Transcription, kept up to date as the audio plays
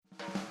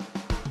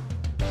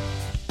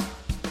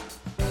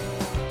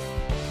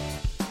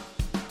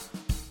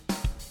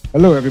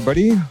Hello,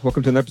 everybody.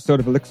 Welcome to an episode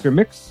of Elixir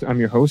Mix. I'm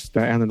your host,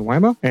 Alan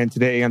Wyma. And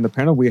today on the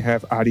panel, we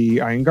have Adi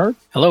Iyengar.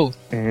 Hello.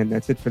 And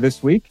that's it for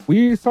this week.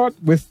 We thought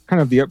with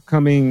kind of the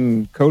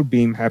upcoming Code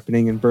Beam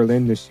happening in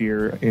Berlin this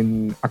year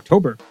in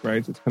October,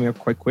 right? It's coming up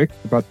quite quick,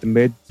 about the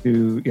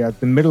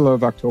middle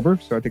of October.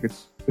 So I think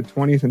it's the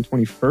 20th and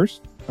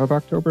 21st of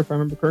October, if I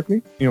remember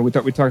correctly. We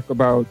thought we'd talk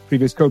about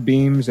previous Code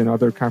Beams and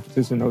other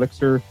conferences in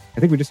Elixir. I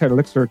think we just had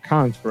Elixir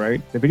Conf,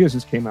 right? The videos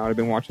just came out. I've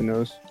been watching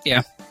those.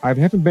 Yeah. I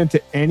haven't been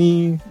to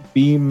any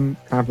Beam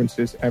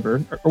conferences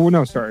ever.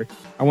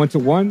 I went to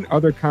one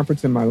other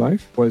conference in my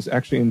life, was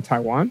actually in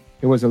Taiwan.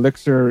 It was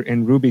Elixir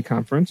and Ruby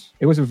conference.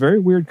 It was a very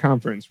weird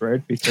conference,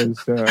 right? Because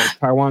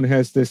Taiwan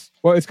has this...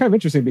 Well, it's kind of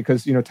interesting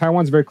because,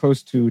 Taiwan's very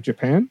close to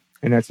Japan.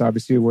 And that's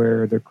obviously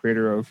where the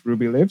creator of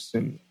Ruby lives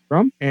and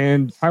from.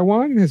 And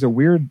Taiwan has a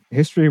weird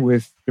history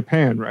with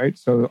Japan, right?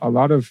 So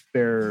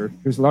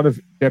there's a lot of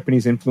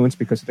Japanese influence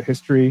because of the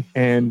history.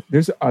 And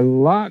there's a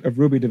lot of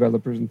Ruby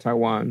developers in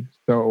Taiwan.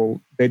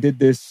 So they did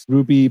this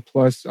Ruby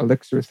plus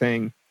Elixir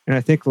thing. And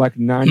I think like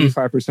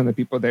 95% of the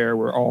people there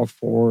were all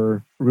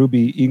for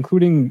Ruby,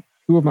 including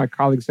two of my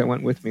colleagues that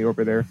went with me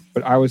over there.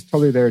 But I was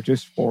totally there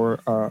just for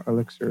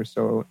Elixir.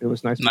 So it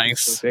was nice.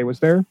 Jose was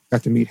there.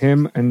 Got to meet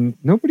him. And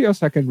nobody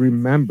else I could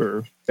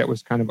remember that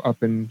was kind of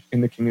up in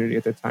the community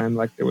at the time.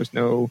 Like there was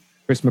no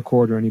Chris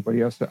McCord or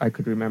anybody else that I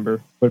could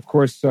remember. But of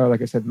course,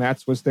 like I said,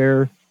 Mats was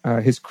there.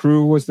 His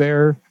crew was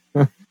there.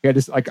 He had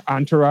this like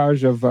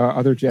entourage of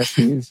other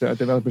Japanese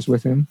developers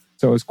with him.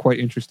 So it was quite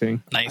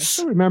interesting. Nice. I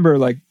still remember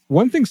like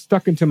one thing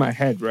stuck into my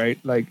head, right?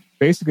 Like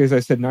basically, as I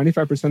said,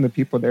 95% of the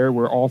people there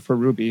were all for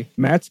Ruby.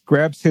 Mats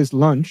grabs his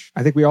lunch.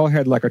 I think we all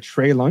had like a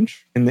tray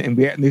lunch and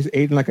we ate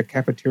in like a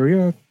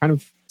cafeteria kind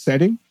of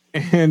setting.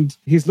 And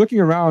he's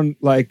looking around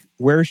like,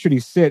 where should he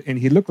sit? And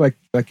he looked like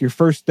your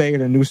first day at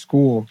a new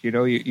school. You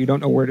don't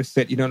know where to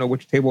sit. You don't know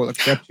which table will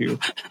accept you.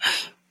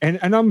 And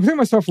I'm thinking to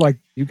myself, like,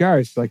 you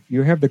guys, like,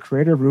 you have the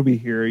creator of Ruby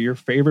here, your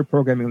favorite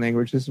programming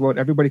language. This is what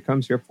everybody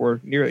comes here for,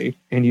 nearly.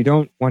 And you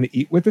don't want to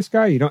eat with this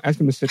guy? You don't ask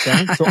him to sit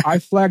down? So I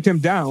flagged him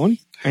down,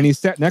 and he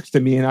sat next to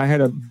me, and I had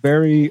a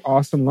very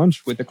awesome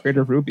lunch with the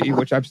creator of Ruby,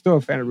 which I'm still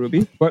a fan of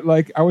Ruby. But,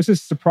 like, I was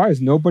just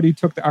surprised. Nobody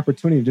took the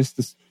opportunity just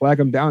to flag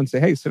him down and say,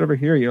 hey, sit over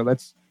here,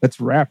 let's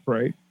rap,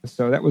 right?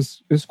 So it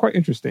was quite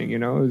interesting, it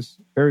was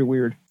very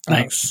weird.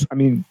 Nice.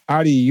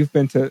 Adi, you've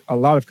been to a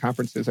lot of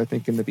conferences, I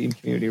think, in the Beam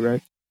community,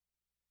 right?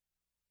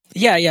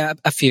 Yeah,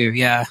 a few,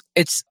 yeah.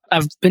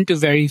 I've been to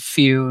very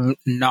few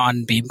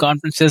non-Beam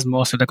conferences.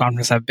 Most of the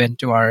conferences I've been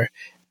to are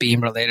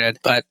Beam related.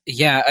 But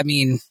yeah,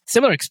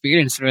 similar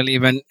experience really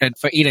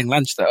for eating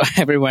lunch though.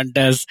 Everyone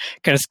does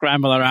kind of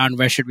scramble around,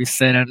 where should we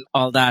sit and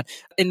all that.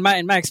 In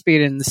my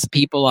experience,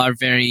 people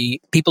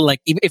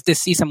like, if they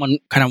see someone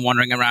kind of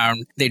wandering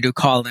around, they do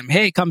call them,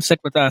 hey, come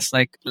sit with us,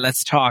 like,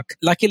 let's talk.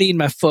 Luckily, in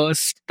the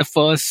first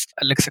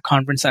Elixir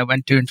conference I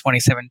went to in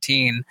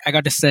 2017, I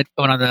got to sit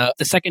the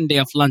second day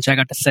of lunch, I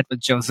got to sit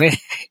with Jose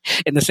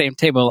in the same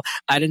table.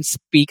 I didn't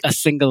speak a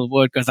single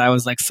word because I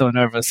was like so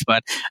nervous,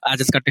 but I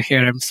just got to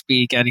hear him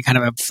speak and he kind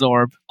of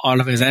absorbed all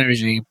of his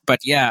energy. But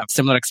yeah,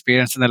 similar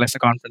experience in the Elixir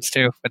conference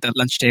too, with the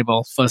lunch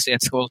table, first day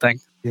at school thing.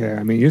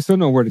 Yeah, you still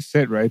know where to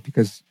sit, right?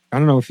 Because I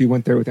don't know if you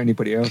went there with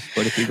anybody else,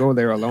 but if you go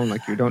there alone,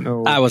 like you don't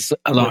know. I was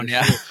alone,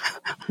 yeah.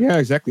 Yeah,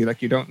 exactly.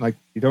 Like you don't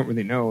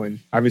really know. And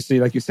obviously,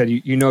 like you said,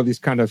 you know these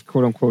kind of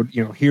quote unquote,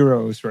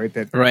 heroes, right?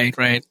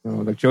 Right.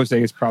 Like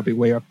Jose is probably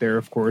way up there,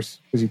 of course,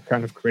 because he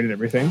kind of created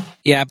everything.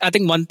 Yeah, I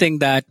think one thing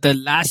that the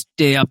last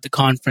day of the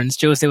conference,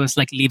 Jose was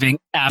like leaving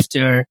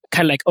after,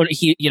 kind of like, or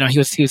he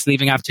was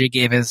leaving after he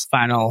gave his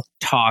final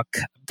talk,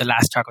 the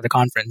last talk of the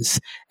conference,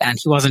 and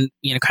he wasn't,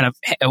 kind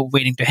of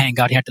waiting to hang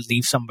out. He had to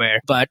leave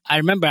somewhere. But I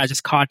remember I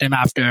just caught him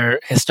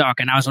after his talk,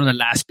 and I was one of the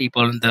last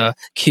people in the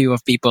queue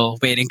of people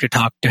waiting to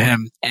talk to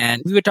him.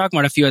 And we were talking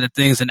about a few other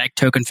things and like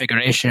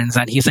configurations.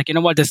 And he's like, you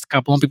know what? There's a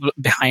couple of people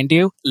behind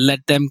you.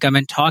 Let them come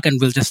and talk, and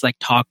we'll just like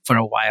talk for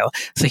a while.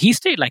 So he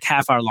stayed like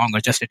half hour longer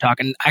just to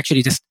talk, and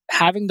actually just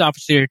having the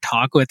opportunity to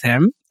talk with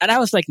him. And I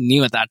was like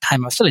new at that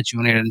time. I was still a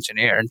junior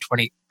engineer in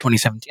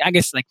 2017, I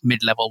guess, like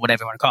mid-level,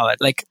 whatever you want to call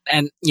it. Like,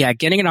 and yeah,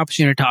 getting an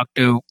opportunity to talk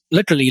to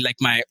literally like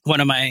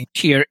one of my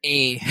tier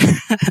A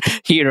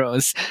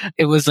heroes.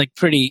 It was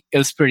pretty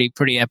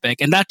epic.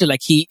 And that too,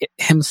 like he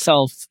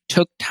himself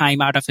took time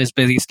out of his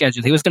busy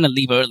schedule. He was going to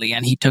leave early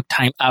and he took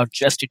time out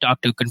just to talk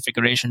to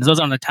configurations. It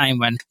was on the time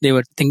when they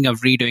were thinking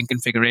of redoing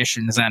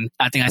configurations, and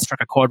I think I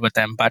struck a chord with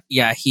them. But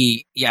yeah,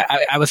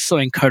 I was so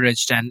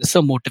encouraged and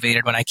so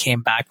motivated when I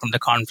came back from the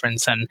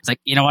conference, and it's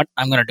like, you know what,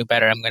 I'm going to do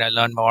better. I'm going to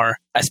learn more.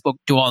 I spoke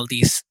to all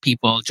these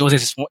people. Jose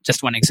is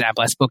just one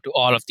example. I spoke to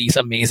all of these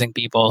amazing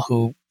people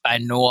who I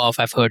know of.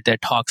 I've heard their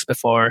talks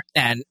before,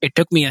 and it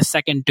took me a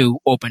second to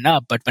open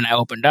up. But when I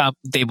opened up,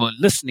 they were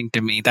listening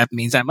to me. That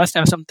means I must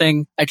have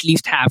something at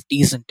least half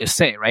decent to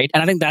say, right?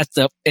 And I think that's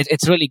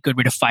it's a really good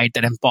way to fight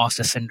that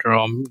imposter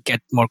syndrome,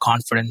 get more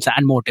confidence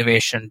and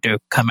motivation to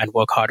come and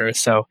work harder.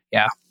 So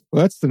yeah.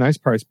 Well, that's the nice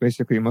part. Is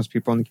basically, most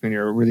people in the community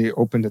are really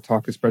open to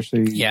talk,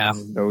 especially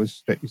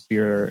those that you see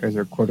as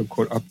are quote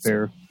unquote up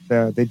there.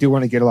 they do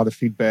want to get a lot of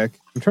feedback.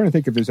 I'm trying to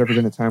think if there's ever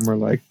been a time where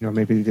like,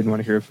 maybe they didn't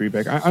want to hear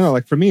feedback. I don't know.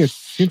 Like for me, it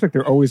seems like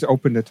they're always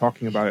open to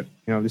talking about it,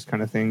 these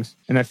kind of things.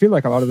 And I feel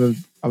like a lot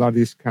of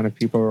these kind of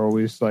people are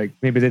always like,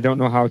 maybe they don't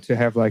know how to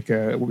have like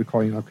what we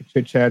call, a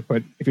chit chat.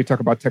 But if you talk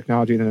about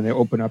technology, then they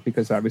open up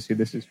because obviously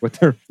this is what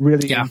they're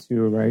really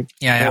into, right?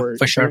 Yeah, or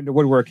for sure. Into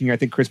woodworking. I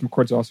think Chris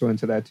McCord's also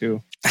into that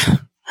too.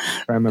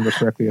 If I remember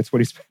correctly, that's what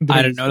he's been doing.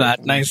 I didn't know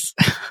that. Nice.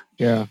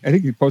 Yeah, I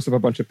think he posted up a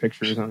bunch of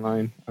pictures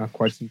online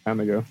quite some time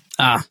ago.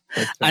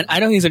 I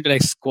know he's into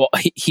like squat.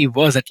 He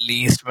was, at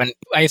least, when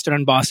I used to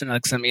run Boston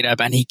Elixir Meetup,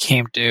 and he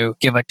came to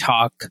give a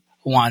talk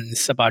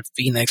once about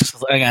Phoenix,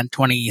 again,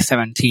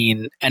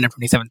 2017, end of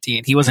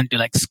 2017. He wasn't into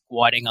like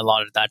squatting a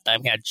lot at that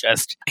time.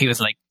 He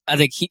was like, I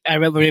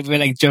remember we were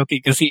like joking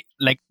because he,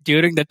 like,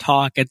 during the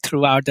talk and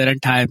throughout that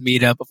entire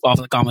meetup of all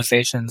the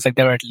conversations, like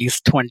there were at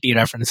least 20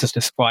 references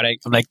to squatting.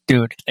 I'm like,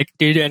 dude, like,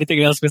 do you do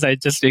anything else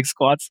besides just doing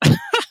squats?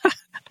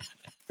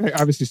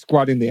 Obviously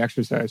squatting the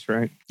exercise,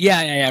 right?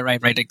 Yeah,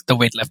 right. Like the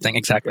weightlifting,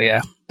 exactly.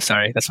 Yeah.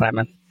 Sorry, that's what I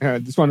meant. Yeah,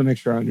 just wanted to make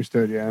sure I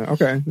understood. Yeah.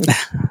 Okay.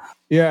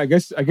 Yeah, I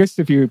guess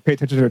if you pay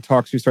attention to their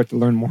talks, you start to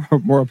learn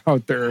more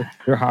about their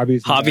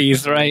hobbies.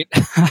 Hobbies, right?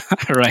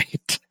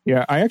 Right.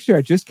 Yeah, I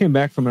just came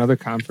back from another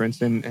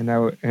conference,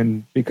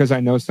 and because I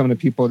know some of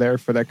the people there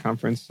for that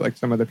conference, like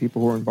some of the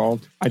people who were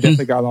involved, I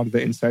definitely got a lot of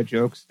the inside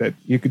jokes that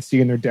you could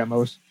see in their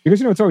demos.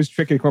 Because it's always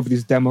tricky to come up with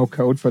these demo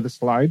code for the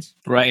slides,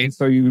 right? And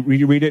so you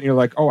read it, and you're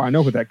like, oh, I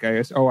know who that guy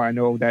is. Oh, I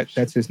know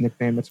that's his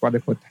nickname. That's why they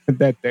put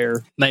that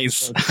there. Nice.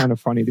 So it's kind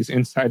of funny, these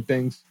inside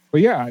things.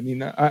 But yeah, I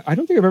mean, I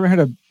don't think I've ever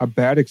had a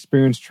bad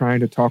experience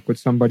trying to talk with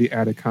somebody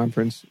at a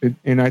conference,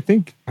 and I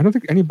don't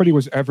think anybody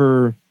was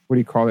ever, what do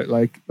you call it,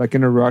 like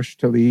in a rush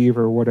to leave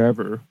or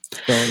whatever.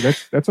 So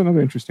that's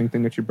another interesting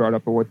thing that you brought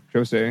up with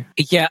Jose.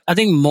 Yeah, I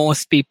think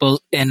most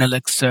people in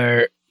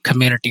Elixir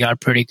community are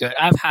pretty good.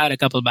 I've had a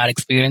couple of bad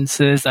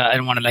experiences. I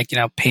don't want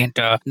to paint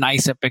a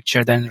nicer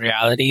picture than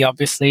reality,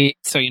 obviously.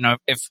 So,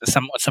 if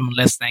someone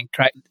listening,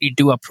 you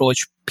do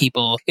approach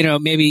people,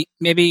 maybe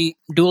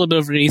do a little bit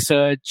of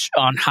research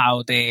on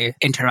how they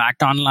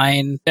interact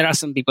online. There are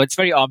some people, it's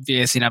very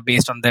obvious,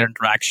 based on their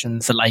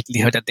interactions, the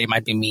likelihood that they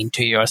might be mean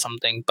to you or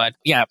something. But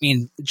yeah, I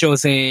mean,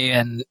 Jose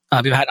and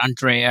we've had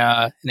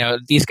Andrea,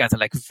 these guys are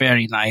like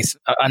very nice,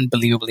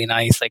 unbelievably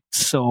nice. Like,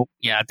 so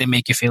yeah, they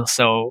make you feel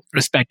so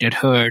respected,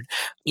 heard.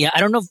 Yeah, I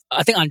don't know.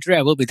 I think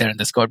Andrea will be there in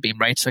the Discord beam,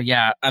 right? So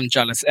yeah, I'm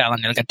jealous,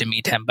 Alan. You'll get to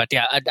meet him. But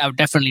yeah, I would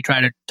definitely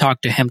try to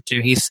talk to him too.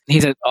 He's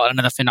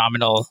another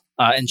phenomenal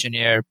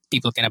engineer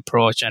people can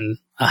approach, and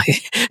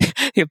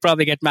he'll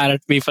probably get mad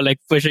at me for like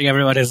pushing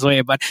everyone his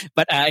way. But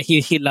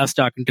he loves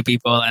talking to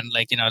people and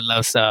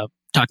loves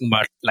talking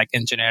about like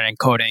engineering,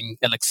 coding,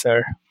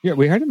 Elixir. Yeah,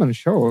 we had him on the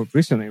show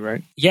recently,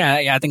 right?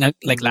 Yeah. I think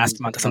like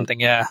last month or something.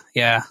 Yeah.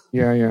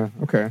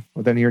 Okay.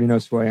 Well, then he already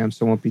knows who I am,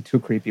 so it won't be too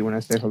creepy when I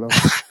say hello.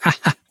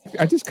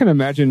 I just can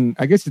imagine,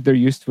 I guess that they're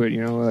used to it,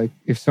 like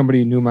if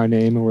somebody knew my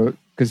name or,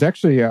 because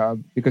actually,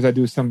 because I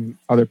do some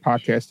other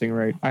podcasting,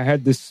 right? I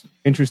had this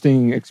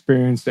interesting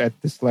experience at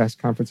this last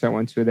conference I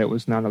went to that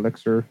was not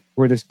Elixir,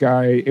 where this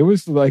guy, it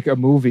was like a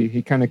movie.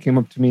 He kind of came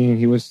up to me and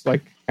he was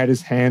like, had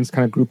his hands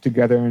kind of grouped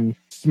together and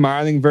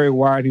smiling very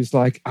wide. He's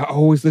like, I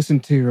always listen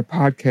to your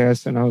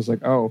podcast. And I was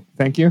like, oh,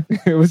 thank you.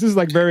 It was just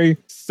like very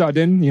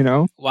sudden,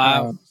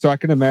 Wow. So I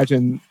can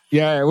imagine.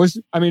 Yeah, it was.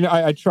 I mean,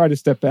 I try to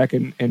step back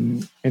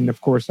and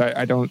of course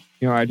I don't.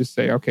 I just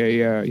say,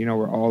 okay,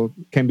 we're all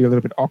can be a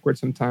little bit awkward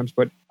sometimes,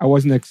 but I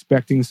wasn't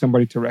expecting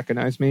somebody to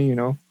recognize me,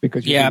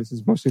 because this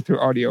is mostly through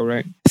audio,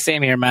 right?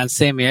 Same here, man.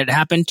 Same here. It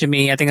happened to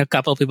me. I think a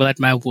couple of people at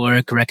my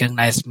work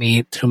recognized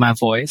me through my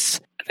voice.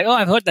 Like, oh,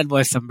 I've heard that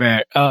voice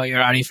somewhere. Oh,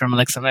 you're Ari from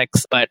Elixir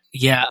Mix. But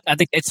yeah, I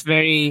think it's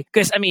very,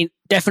 because I mean,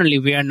 definitely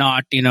we are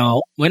not,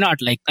 we're not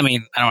like, I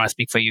mean, I don't want to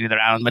speak for you either,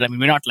 Alan, but I mean,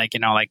 we're not like,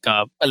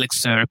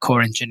 Elixir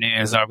core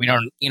engineers, or we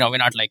don't, we're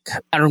not like,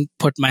 I don't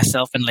put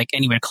myself in like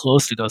anywhere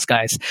close to those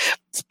guys.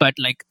 But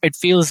like, it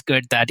feels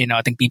good that,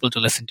 I think people to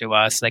listen to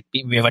us, like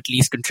we have at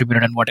least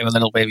contributed in whatever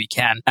little way we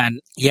can.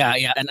 And yeah.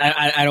 And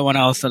I don't want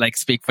to also like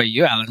speak for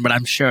you, Alan, but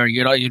I'm sure,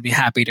 you'd be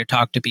happy to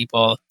talk to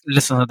people,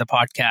 listen to the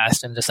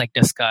podcast and just like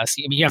discuss.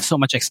 I mean, you have so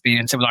much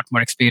experience, you have a lot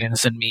more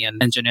experience than me in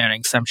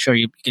engineering. So I'm sure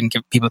you can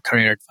give people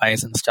career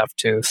advice and stuff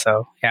too.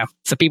 So yeah.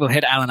 So people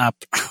hit Alan up.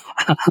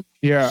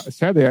 Yeah.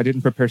 Sadly, I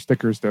didn't prepare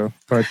stickers though,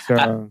 but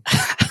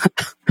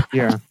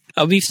yeah.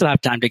 We still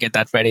have time to get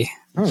that ready.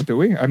 Oh, do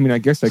we? I mean, I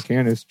guess I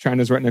can. As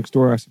China's right next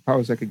door, I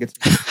suppose I could get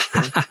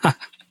some.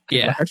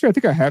 Yeah. Actually, I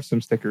think I have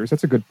some stickers.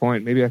 That's a good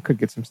point. Maybe I could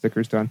get some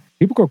stickers done.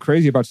 People go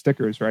crazy about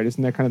stickers, right?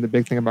 Isn't that kind of the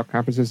big thing about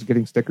conferences,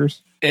 getting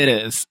stickers? It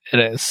is.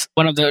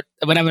 When I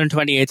went in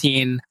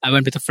 2018, I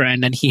went with a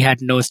friend and he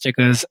had no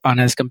stickers on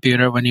his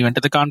computer when he went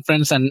to the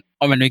conference. And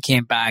when we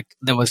came back,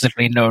 there was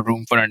literally no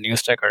room for a new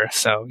sticker.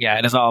 So yeah,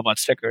 it is all about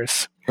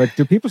stickers. But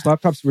do people's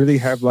laptops really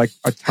have like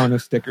a ton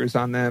of stickers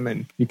on them,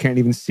 and you can't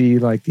even see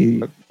like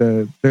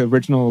the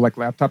original like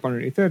laptop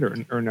underneath it,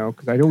 or no?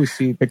 Because I'd always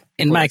see.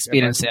 In my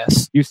experience,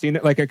 yes. You've seen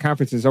it like at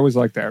conferences, always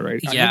like that, right?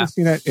 Yeah. I've never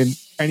seen that in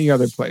any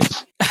other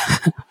place.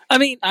 I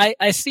mean,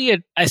 I see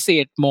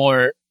it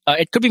more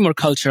it could be more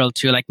cultural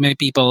too. Like many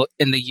people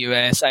in the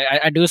US,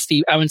 I do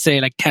see, I would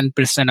say like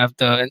 10% of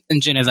the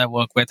engineers I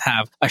work with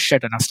have a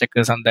shit ton of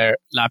stickers on their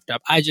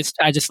laptop. I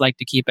just like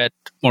to keep it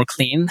more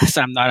clean.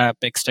 So I'm not a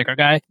big sticker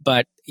guy,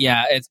 but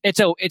yeah,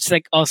 it's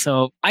like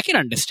also, I can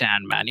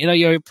understand, man.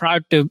 You're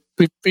proud of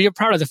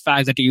the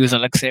fact that you use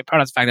Elixir,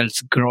 proud of the fact that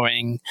it's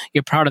growing.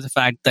 You're proud of the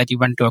fact that you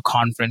went to a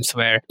conference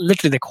where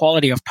literally the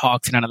quality of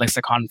talks in an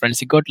Elixir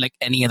conference, you go to like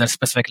any other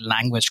specific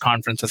language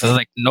conferences, there's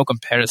like no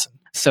comparison.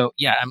 So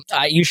yeah,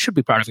 you should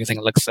be proud of using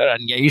Elixir,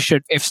 and yeah, you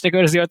should. If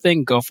sticker is your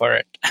thing, go for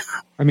it.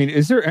 I mean,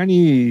 is there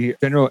any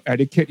general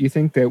etiquette you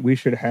think that we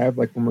should have,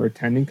 like when we're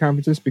attending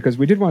conferences? Because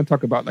we did want to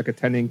talk about like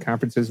attending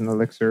conferences in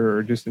Elixir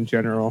or just in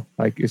general.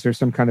 Like, is there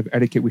some kind of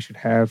etiquette we should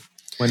have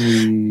when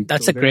we?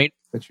 That's a great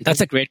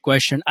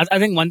question. I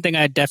think one thing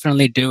I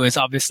definitely do is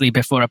obviously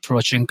before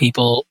approaching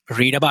people,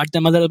 read about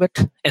them a little bit,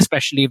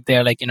 especially if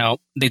they're like,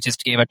 they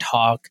just gave a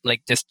talk,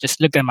 like just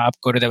look them up,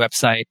 go to their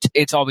website.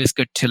 It's always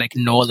good to like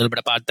know a little bit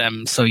about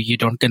them so you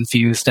don't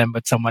confuse them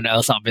with someone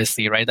else,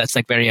 obviously, right? That's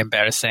like very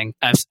embarrassing.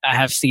 I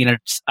have seen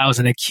it. I was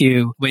in a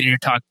queue waiting to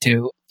talk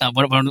to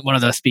one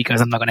of the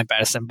speakers. I'm not going to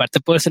embarrass him, but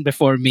the person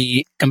before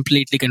me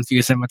completely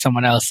confused him with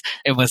someone else.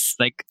 It was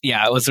like,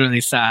 yeah, it was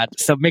really sad.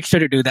 So make sure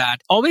to do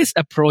that. Always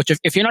approach,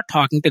 if you're not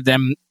talking to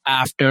them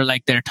after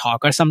like their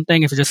talk or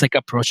something, if you're just like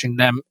approaching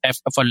them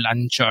for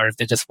lunch or if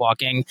they're just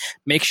walking,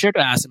 make sure to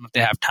ask them if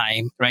they have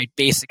time, right?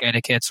 Basic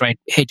etiquettes, right?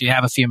 Hey, do you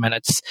have a few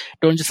minutes?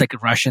 Don't just like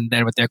rush in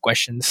there with their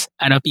questions.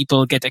 I know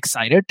people get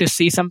excited to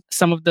see some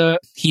of the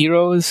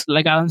heroes,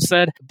 like Alan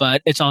said,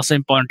 but it's also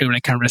important to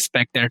like kind of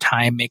respect their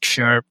time, make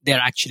sure they're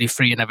actually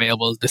free and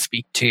available to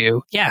speak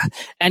to. Yeah.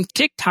 And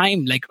take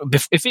time, like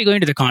if you're going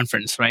to the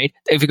conference, right?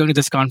 If you're going to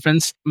this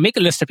conference, make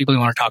a list of people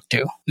you want to talk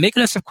to. Make a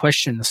list of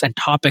questions and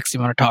topics you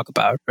want to talk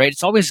about, right?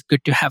 It's always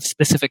good to have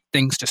specific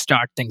things to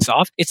start things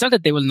off. It's not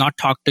that they will not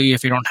talk to you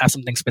if you don't have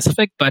something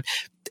specific, but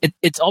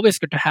it's always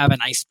good to have an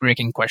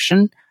icebreaking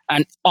question.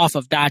 And off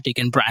of that, you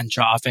can branch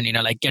off and, you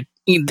can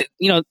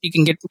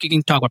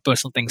talk about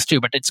personal things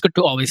too, but it's good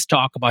to always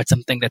talk about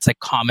something that's like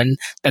common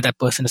that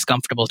person is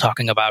comfortable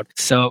talking about.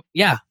 So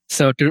yeah.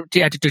 So to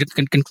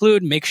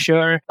conclude, make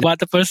sure about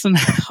the person,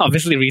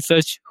 obviously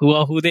research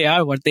who they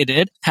are, what they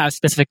did, have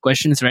specific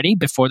questions ready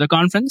before the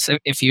conference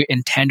if you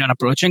intend on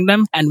approaching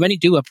them. And when you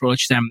do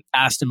approach them,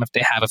 ask them if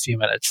they have a few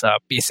minutes,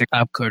 basic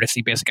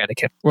courtesy, basic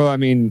etiquette. Well, I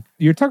mean,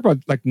 you're talking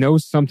about like know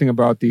something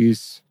about the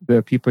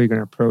people you're going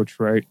to approach,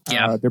 right?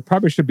 Yeah. There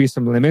probably should be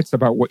some limits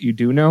about what you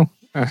do know.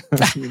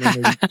 Maybe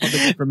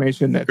public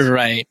information that's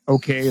right.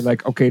 Okay,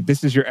 like, okay,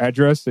 this is your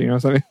address,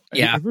 something.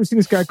 Yeah. Have you ever seen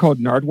this guy called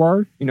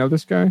Nardwar? You know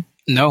this guy?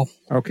 No.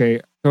 Okay.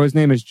 So his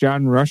name is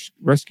John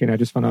Ruskin. I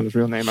just found out his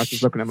real name. I was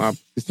just looking him up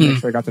just to make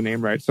sure I got the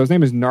name right. So his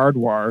name is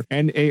Nardwar,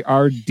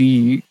 Nardwar.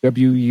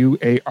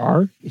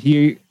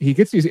 He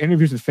gets these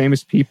interviews with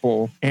famous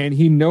people, and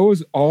he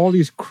knows all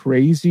these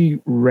crazy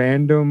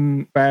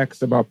random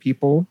facts about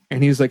people.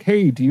 And he's like,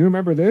 hey, do you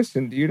remember this?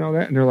 And do you know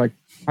that? And they're like,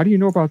 how do you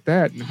know about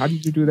that? And how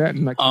did you do that?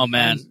 And like, oh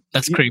man,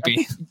 that's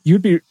creepy.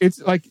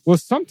 It's like, well,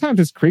 sometimes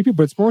it's creepy,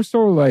 but it's more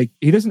so like,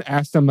 he doesn't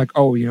ask them like,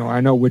 oh,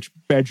 I know which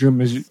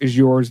bedroom is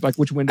yours, like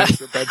which window is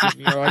your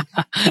bedroom,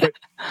 but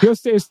he'll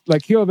say,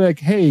 like, he'll be like,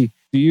 hey,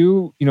 do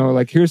you,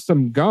 like, here's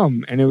some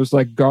gum. And it was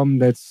like gum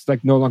that's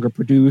like no longer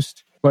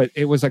produced, but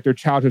it was like their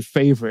childhood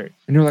favorite.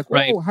 And they're like, whoa,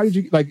 right. How did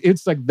you, like,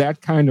 it's like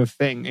that kind of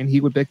thing. And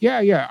he would be like,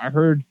 yeah, I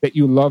heard that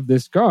you love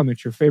this gum.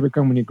 It's your favorite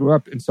gum when you grew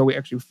up. And so we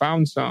actually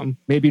found some.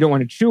 Maybe you don't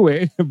want to chew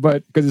it,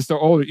 but because it's so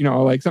old,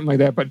 like something like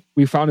that. But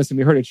we found this and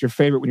we heard it's your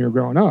favorite when you were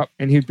growing up.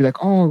 And he'd be like,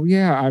 oh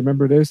yeah, I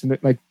remember this. And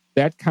like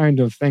that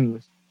kind of thing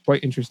was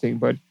quite interesting.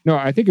 But no,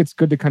 I think it's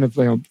good to kind of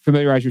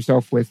familiarize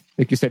yourself with,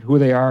 like you said, who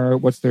they are,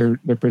 what's their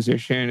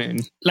position,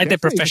 and like their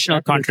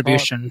professional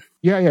contribution.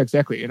 Yeah,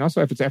 exactly. And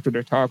also if it's after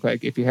their talk,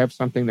 like if you have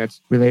something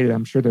that's related,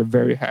 I'm sure they're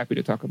very happy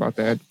to talk about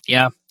that.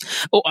 Yeah.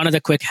 Oh,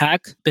 another quick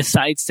hack.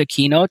 Besides the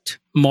keynote,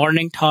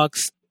 morning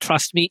talks,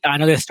 trust me, I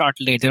know they start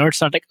late. They don't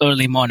start like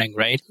early morning,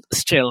 right?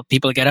 Still,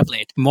 people get up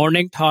late.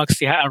 Morning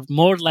talks, are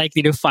more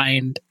likely to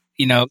find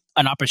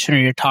an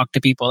opportunity to talk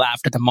to people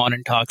after the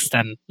morning talks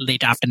than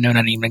late afternoon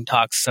and evening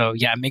talks. So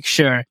yeah, make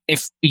sure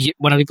if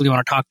one of the people you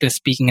want to talk to is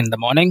speaking in the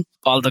morning,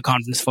 all the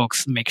conference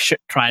folks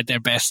try their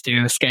best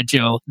to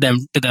schedule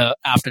them to the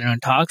afternoon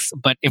talks.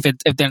 But if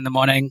they're in the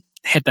morning,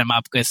 hit them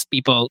up because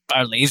people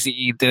are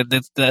lazy.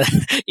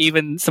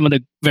 Even some of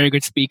the very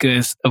good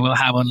speakers will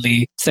have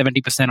only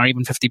 70% or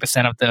even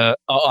 50% of the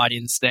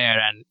audience there.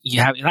 And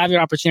you'll have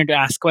your opportunity to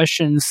ask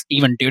questions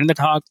even during the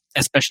talk,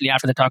 especially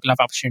after the talk. You'll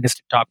have opportunities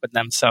to talk with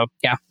them. So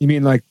yeah. You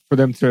mean like for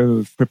them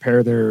to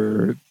prepare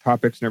their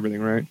topics and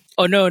everything, right?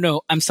 Oh,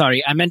 no. I'm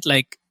sorry. I meant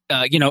like,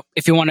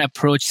 if you want to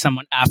approach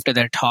someone after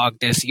their talk,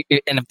 and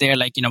if they're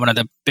like, one of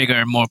the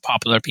bigger, more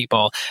popular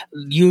people,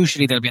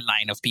 usually there'll be a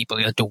line of people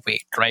you have to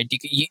wait, right?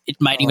 It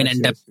might even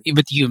end up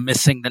with you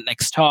missing the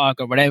next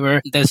talk or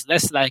whatever. There's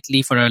less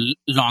likely for a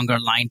longer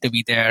line to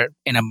be there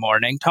in a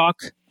morning talk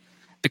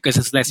because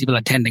it's less people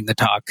attending the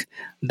talk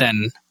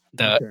than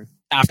the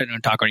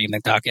afternoon talk or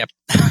evening talk. Yep.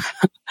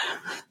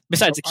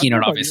 Besides the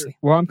keynote, obviously.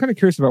 Well, I'm kind of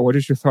curious about what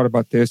is your thought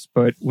about this,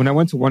 but when I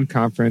went to one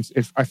conference,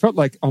 I felt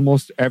like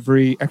almost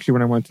actually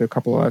when I went to a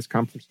couple of last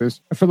conferences,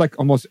 I felt like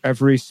almost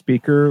every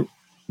speaker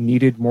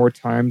needed more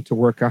time to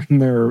work on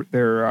their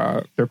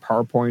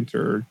PowerPoint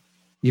or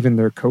even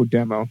their code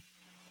demo.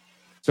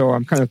 So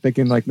I'm kind of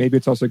thinking like maybe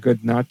it's also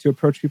good not to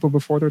approach people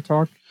before their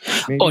talk.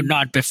 Maybe? Oh,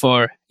 not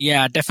before.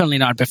 Yeah, definitely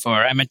not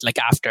before. I meant like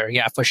after.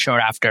 Yeah, for sure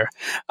after.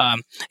 I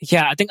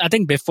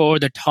think before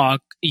the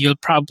talk, you'll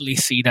probably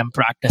see them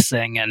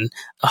practicing and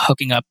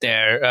hooking up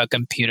their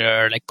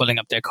computer, like pulling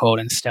up their code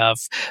and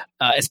stuff.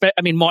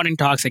 Morning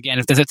talks, again,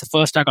 if it's the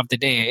first talk of the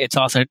day, it's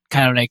also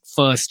kind of like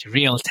first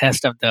real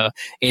test of the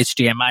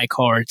HDMI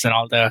cords and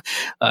all the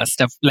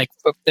stuff. Like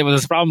there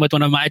was this problem with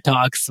one of my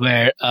talks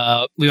where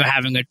we were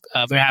having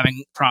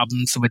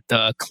problems with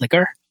the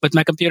clicker with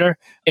my computer.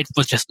 It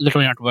was just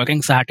literally not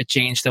working, so I had to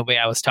change the way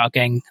I was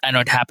talking. I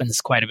know it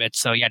happens quite a bit,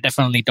 so yeah,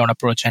 definitely don't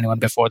approach anyone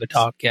before the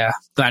talk. Yeah,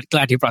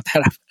 glad you brought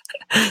that up.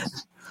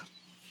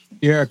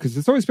 Yeah, because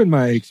it's always been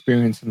my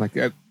experience, and like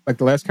the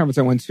last conference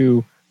I went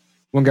to,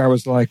 one guy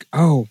was like,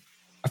 "Oh,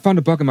 I found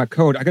a bug in my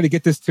code. I got to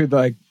get this to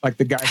like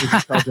the guy who's in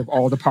charge of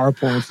all the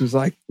PowerPoints." He's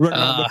like running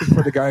around looking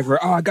for the guy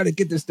for, I got to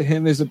get this to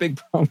him. Is a big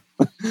problem.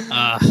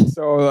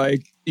 So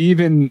like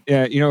even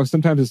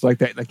sometimes it's like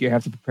that. Like you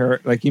have to prepare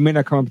it. Like you may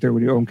not come up there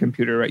with your own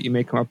computer, right? You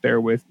may come up there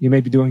with you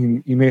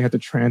may have to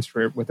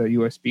transfer it with a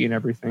USB and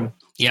everything.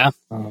 Yeah.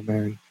 Oh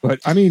man.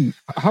 But I mean,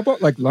 how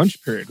about like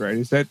lunch period, right?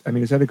 Is that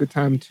a good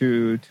time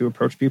to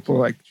approach people?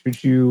 Like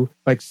should you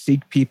like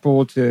seek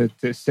people to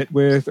sit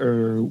with,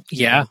 or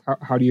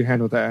how do you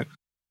handle that?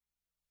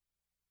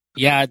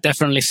 Yeah,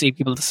 definitely see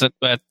people to sit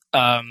with.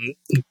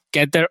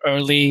 Get there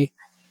early,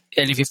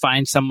 and if you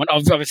find someone,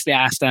 obviously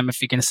ask them if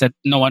you can sit.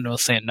 No one will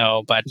say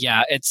no, but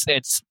yeah, it's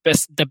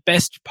the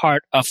best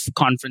part of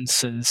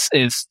conferences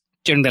is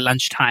during the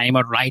lunchtime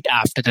or right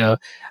after the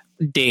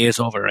day is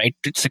over, right?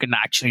 So you can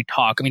actually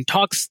talk. I mean,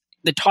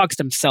 the talks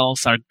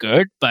themselves are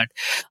good, but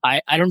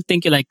I don't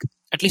think you like.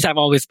 At least I've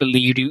always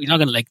believed you're not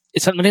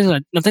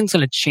gonna nothing's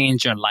gonna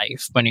change your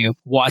life when you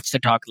watch the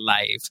talk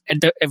live.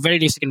 At the very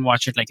least, you can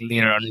watch it like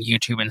later on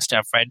YouTube and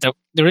stuff, right?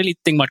 The really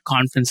thing about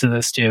conferences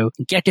is to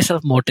get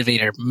yourself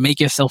motivated, make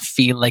yourself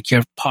feel like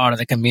you're part of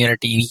the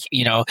community.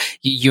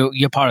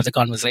 You're part of the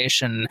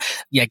conversation.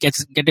 Yeah, get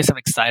yourself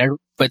excited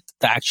with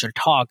the actual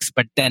talks,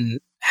 but then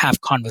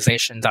have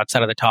conversations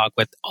outside of the talk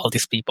with all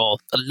these people,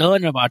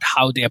 learn about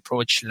how they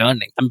approach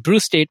learning. And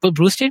Bruce Tate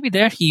be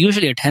there? He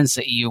usually attends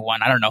the EU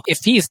one. I don't know. If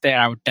he's there,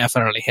 I would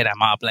definitely hit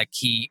him up. Like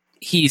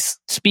he's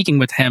speaking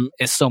with him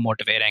is so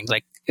motivating.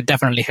 Like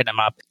definitely hit him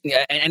up,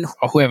 and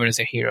whoever is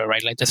a hero,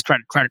 right? Like just try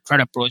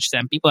to approach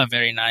them. People are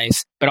very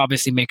nice, but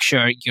obviously make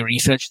sure you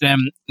research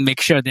them. Make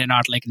sure they're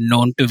not like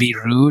known to be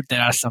rude. There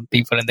are some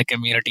people in the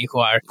community who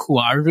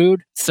are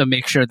rude, so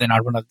make sure they're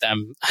not one of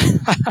them.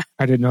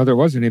 I didn't know there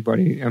was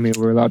anybody. I mean,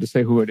 we're allowed to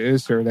say who it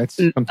is, or that's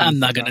something. I'm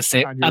not gonna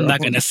say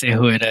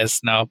who it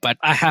is. No, but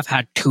I have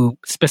had two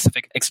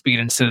specific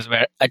experiences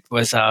where it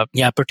was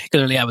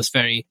particularly I was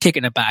very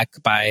taken aback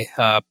by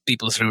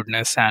people's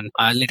rudeness, and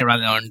later I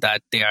learned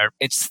that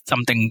it's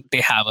something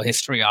they have a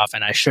history of,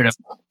 and I should have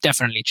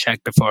definitely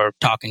checked before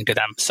talking to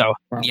them. So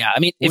yeah, I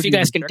mean, if you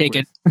guys can take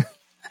it.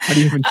 How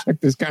do you even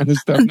check this kind of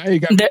stuff? Now you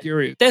got me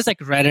curious. There's like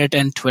Reddit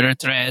and Twitter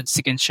threads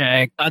you can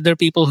check. Other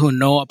people who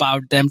know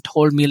about them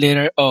told me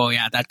later, oh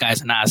yeah, that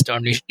guy's an ass.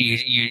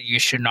 You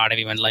should not have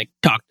even like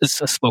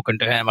spoken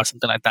to him or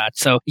something like that.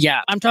 So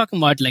yeah, I'm talking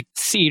about like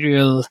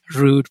serial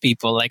rude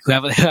people, like who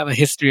have a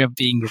history of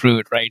being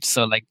rude, right?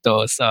 So like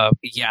those,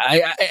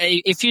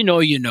 if you know,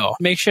 you know.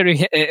 Make sure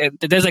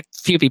there's like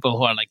few people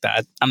who are like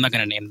that. I'm not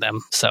gonna name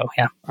them. So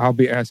yeah, I'll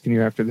be asking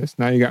you after this.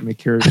 Now you got me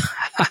curious.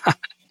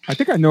 I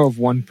think I know of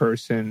one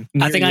person.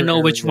 I think I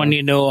know which one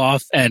you know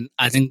of, and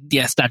I think,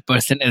 yes, that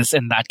person is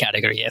in that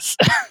category, yes.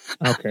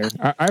 Okay.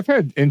 I've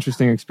had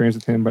interesting experience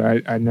with him,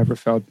 but I never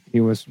felt he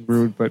was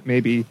rude, but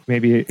maybe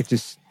it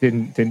just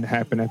didn't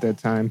happen at that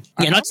time.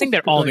 Yeah, not saying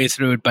they're always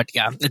rude, but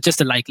yeah, it's just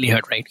a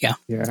likelihood, right? Yeah.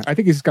 Yeah, I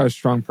think he's got a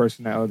strong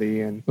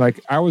personality, and like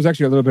I was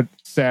actually a little bit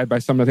sad by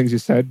some of the things he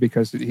said,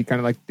 because he kind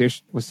of like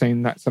was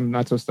saying some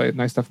not so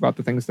nice stuff about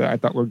the things that I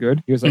thought were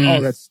good. He was like,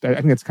 I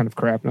think that's kind of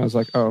crap. And I was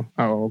like, oh,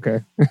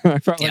 okay. I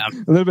felt like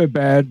a little bit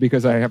bad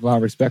because I have a lot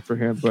of respect for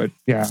him. But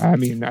yeah, I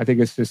mean, I think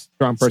it's just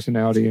strong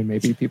personality, and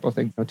maybe people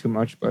think too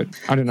much, but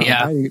I don't know.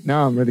 Yeah.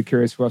 Now I'm really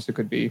curious who else it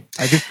could be.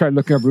 I just tried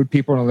looking up rude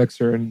people on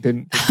Elixir and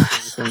didn't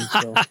see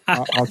anything, so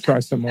I'll try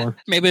some more.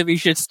 Maybe we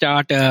should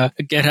start a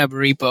GitHub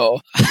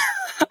repo.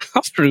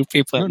 Rude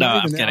people. No,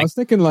 I'm kidding. I was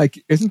thinking,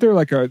 like, isn't there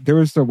like there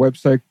was a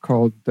website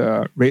called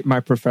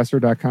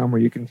ratemyprofessor.com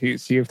where you can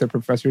see if the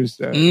professors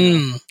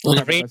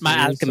Rate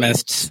My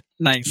Alchemists.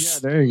 Nice.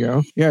 Yeah, there you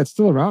go. Yeah, it's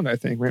still around, I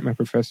think, right? My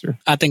professor.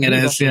 I think it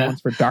is, yeah.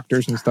 Ones for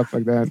doctors and stuff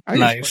like that.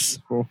 Nice.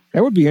 Cool.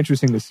 That would be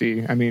interesting to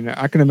see. I mean,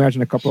 I can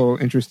imagine a couple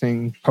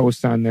interesting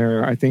posts on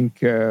there. I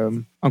think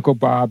Uncle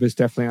Bob is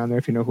definitely on there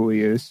if you know who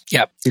he is.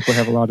 Yep. People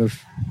have a lot of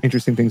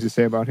interesting things to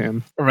say about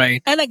him.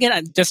 Right. And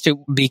again, just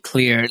to be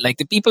clear, like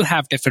the people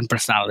have different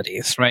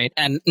personalities, right?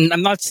 And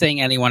I'm not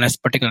saying anyone is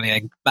particularly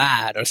like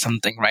bad or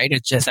something, right?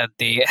 It's just that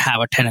they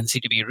have a tendency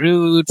to be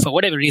rude for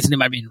whatever reason. They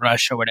might be in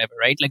rush or whatever,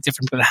 right? Like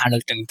different people handle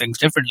things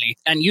differently.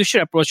 And you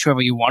should approach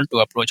whoever you want to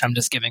approach. I'm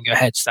just giving you a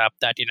heads up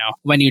that,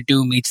 when you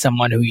do meet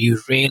someone who you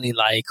really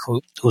like,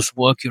 whose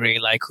work you really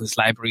like, whose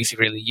libraries you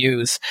really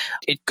use,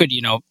 it could,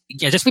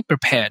 just be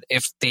prepared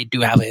if they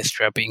do have a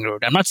history of being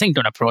rude. I'm not saying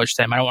don't approach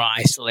them. I don't want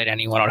to isolate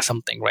anyone or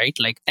something, right?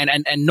 Like,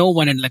 and no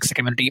one in Elixir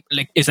Community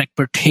is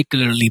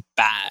particularly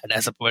bad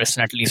as a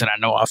person, at least that I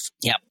know of.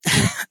 Yeah.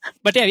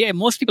 But yeah,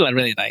 most people are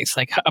really nice.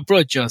 Like,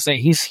 approach Jose.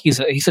 He's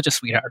such a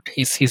sweetheart.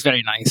 He's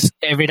very nice.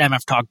 Every time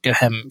I've talked to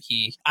him,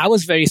 I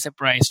was very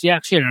surprised. He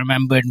actually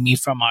remembered me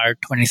from our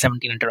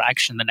 2017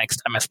 interaction the next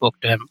time I spoke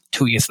to him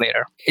 2 years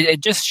later.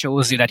 It just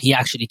shows you that he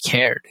actually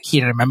cared.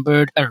 He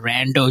remembered a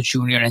rando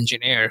junior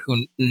engineer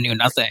who knew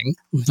nothing,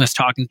 was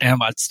talking to him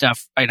about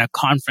stuff in a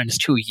conference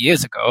 2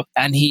 years ago,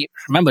 and he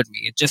remembered me.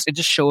 It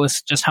just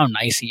shows just how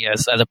nice he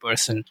is as a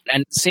person.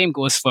 And same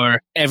goes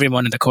for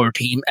everyone in the core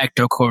team,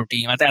 Ecto core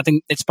team. I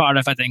think it's part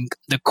of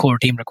the core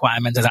team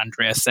requirements, as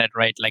Andrea said,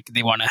 right? Like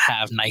they want to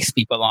have nice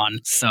people on.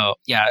 So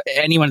yeah,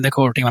 anyone in the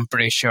core team, I'm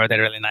pretty sure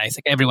they're really nice.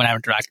 Like everyone I've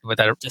interacted with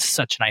are just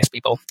such nice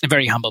people,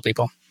 very humble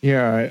people.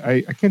 Yeah,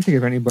 I can't think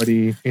of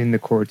anybody in the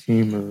core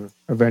team or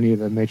of any of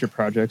the major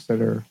projects that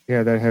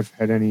have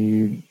had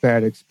any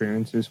bad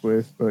experiences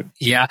with. But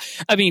yeah,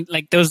 I mean,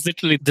 like there was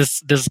literally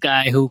this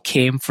guy who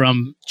came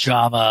from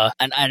Java,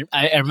 and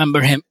I remember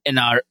him in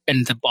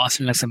the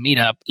Boston Elixir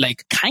meetup,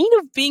 like kind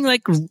of being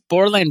like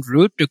borderline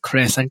rude to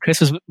Chris, and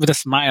Chris was with a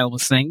smile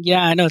was saying,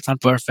 "Yeah, I know it's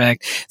not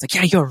perfect." It's like,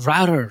 "Yeah, your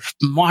router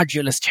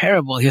module is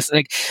terrible." He was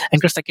like,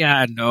 and Chris like,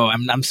 "Yeah, no,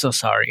 I'm so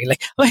sorry."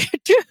 Like,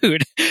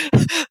 dude.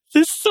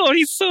 He's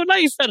so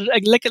nice.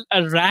 Like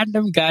a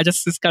random guy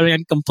just is coming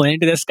and complaining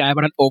to this guy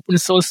about an open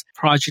source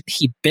project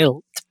he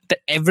built that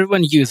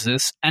everyone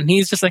uses, and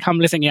he's just like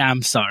humbly saying, "Yeah,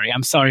 I'm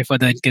sorry for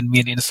the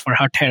inconvenience, for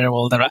how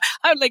terrible that."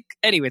 I'm like,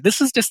 anyway,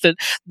 this is just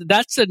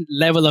that's a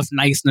level of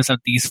niceness of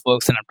these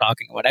folks that I'm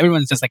talking about.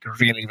 Everyone's just like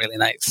really, really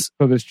nice.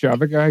 So this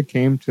Java guy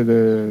came to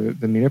the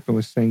meetup and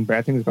was saying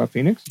bad things about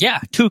Phoenix? Yeah,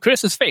 to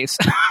Chris's face.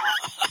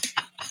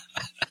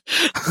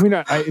 I mean,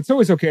 it's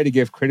always okay to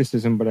give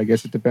criticism, but I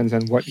guess it depends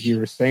on what he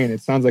was saying. It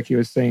sounds like he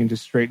was saying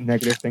just straight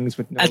negative things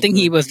with no... I think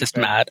he was just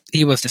mad.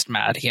 He was just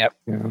mad, yeah.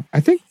 Yeah.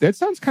 I think that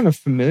sounds kind of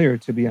familiar,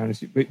 to be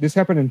honest. This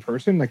happened in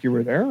person? Like you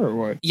were there, or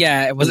what?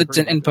 Yeah, it was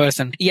in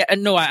person. Yeah,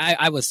 no,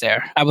 I was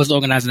there. I was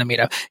organizing the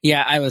meetup.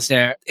 Yeah, I was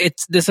there.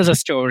 This is a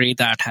story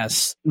that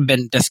has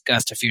been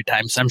discussed a few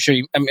times. I'm sure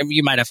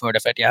you might have heard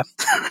of it, yeah.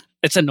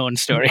 It's a known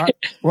story.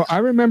 I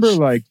remember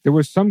like there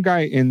was some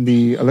guy in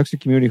the Elixir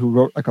community who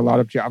wrote like a lot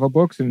of Java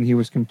books, and he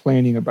was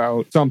complaining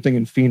about something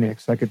in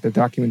Phoenix, like if the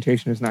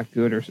documentation is not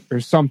good or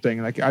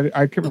something. Like I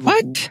can't remember.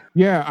 What?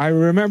 Yeah, I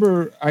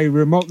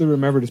remotely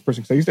remember this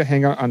person because I used to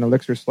hang out on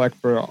Elixir Slack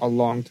for a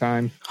long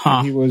time.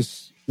 Huh. He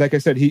was... Like I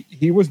said,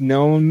 he was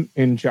known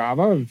in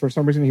Java, and for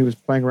some reason he was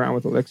playing around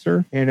with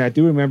Elixir. And I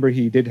do remember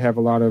he did have a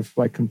lot of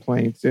like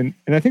complaints. And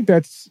I think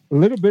that's a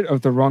little bit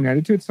of the wrong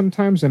attitude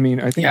sometimes. I mean,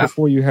 I think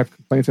before you have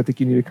complaints, I think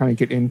you need to kind of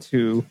get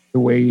into the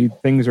way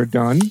things are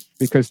done,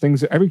 because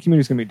every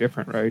community is going to be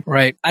different, right?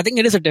 Right. I think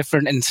it is a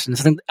different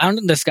instance. I don't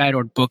think this guy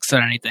wrote books or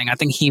anything. I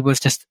think he was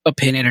just an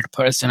opinionated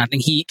person. I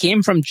think he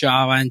came from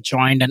Java and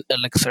joined an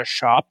Elixir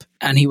shop,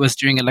 and he was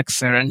doing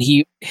Elixir, and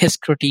his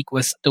critique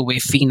was the way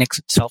Phoenix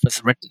itself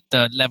is written,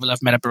 the level of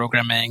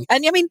metaprogramming.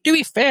 And I mean, to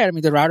be fair, I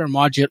mean, the router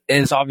module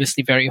is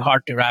obviously very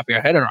hard to wrap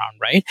your head around,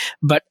 right?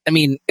 But I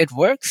mean, it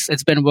works.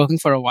 It's been working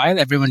for a while.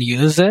 Everyone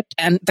uses it.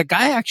 And the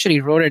guy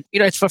actually wrote it,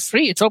 it's for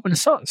free. It's open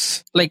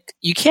source. Like,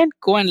 you can't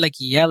go and like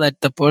yell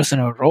at the person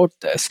who wrote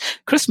this.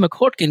 Chris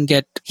McCourt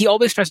he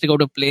always tries to go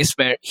to a place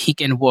where he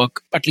can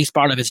work at least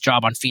part of his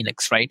job on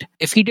Phoenix, right?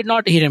 If he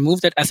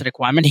removed it as a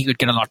requirement, he could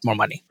get a lot more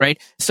money,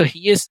 right? So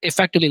he is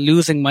effectively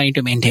losing money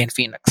to maintain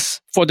Phoenix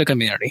for the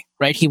community,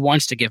 right? He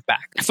wants to give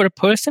back. For a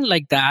person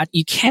like that,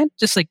 you can't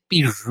just like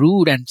be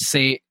rude and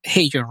say,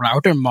 "Hey, your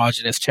router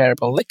module is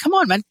terrible." Like, come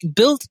on, man,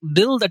 build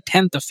a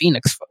 10th of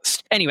Phoenix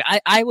first. Anyway,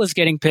 I was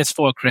getting pissed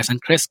for Chris,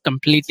 and Chris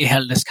completely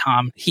held his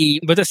calm.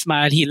 With a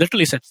smile, he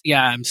literally said,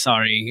 "Yeah, I'm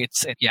sorry.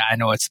 Yeah, I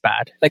know it's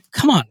bad." Like,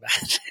 come on,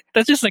 man.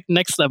 That's just like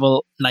next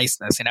level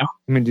niceness, you know?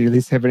 I mean, do you at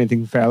least have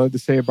anything valid to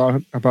say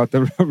about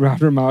the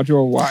router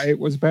module, why it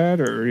was bad?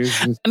 Or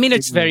I mean,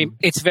 it's very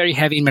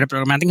heavy in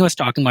metaprogramming. I think I was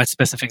talking about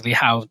specifically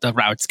how the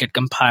routes get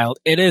compiled.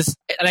 It is,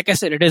 like I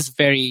said, it is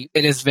very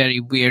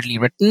weirdly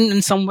written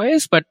in some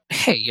ways, but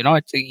hey,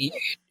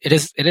 it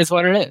is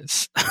what it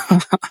is.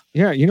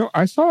 Yeah,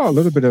 I saw a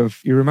little bit of,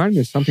 you reminded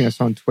me of something I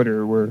saw on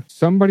Twitter where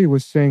somebody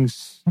was saying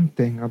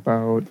something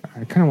about,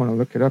 I kind of want to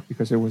look it up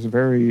because it was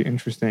very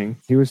interesting.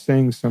 He was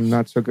saying some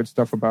not so good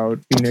stuff about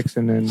Phoenix,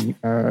 and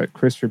then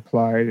Chris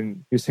replied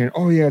and he was saying,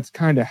 oh yeah, it's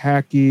kind of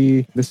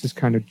hacky. This is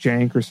kind of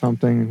jank or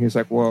something. And he's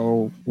like,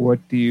 well, what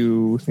do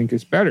you think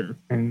is better?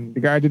 And the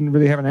guy didn't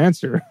really have an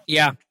answer.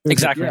 Yeah,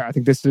 exactly. Like, yeah, I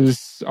think this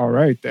is all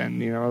right then,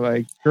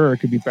 like, sure, it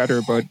could be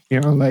better, but,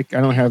 like,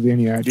 I don't have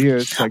any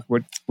ideas. Like,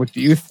 what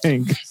do you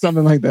think?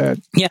 Something like that.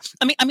 Yeah,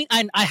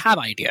 I have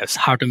ideas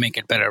how to make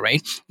it better,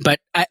 right? But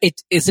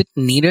is it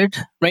needed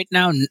right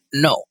now?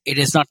 No, it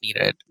is not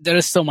needed. There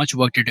is so much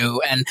work to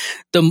do, and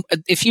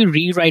if you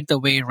rewrite the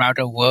way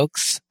router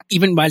works,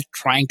 even while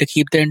trying to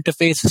keep the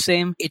interface the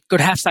same, it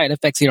could have side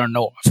effects you don't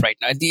know of right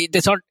now.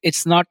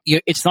 It's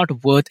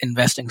not worth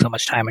investing so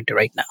much time into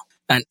right now.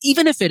 And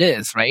even if it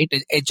is, right,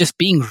 it just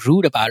being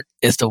rude about it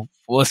is the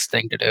worst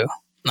thing to do.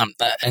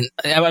 And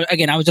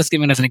again, I was just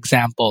giving as an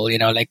example,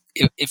 like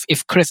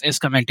if Chris is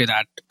coming to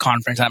that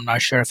conference, I'm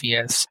not sure if he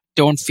is,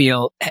 don't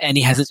feel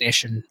any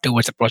hesitation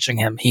towards approaching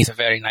him. He's a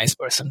very nice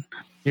person.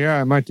 Yeah,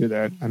 I might do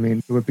that. I mean,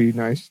 it would be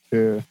nice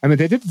to,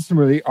 they did some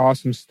really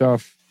awesome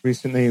stuff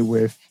recently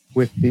with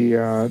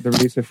the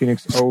release of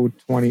Phoenix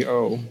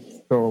 0.20.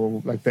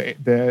 So like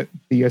the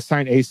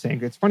assign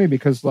async. It's funny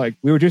because like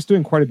we were just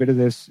doing quite a bit of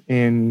this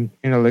in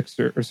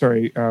Elixir,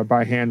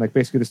 by hand, like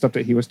basically the stuff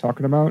that he was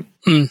talking about.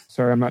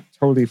 Sorry, I'm not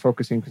totally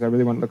focusing because I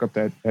really want to look up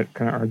that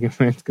kind of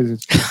argument because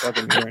it's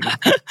bugging me right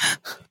now.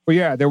 But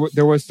yeah,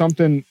 there was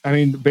something. I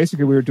mean,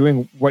 basically we were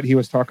doing what he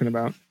was talking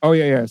about. Oh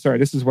yeah. Sorry,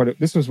 this was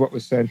what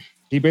was said.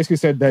 He basically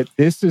said that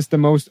this is the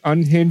most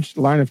unhinged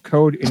line of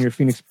code in your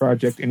Phoenix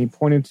project, and he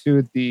pointed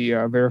to the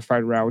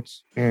verified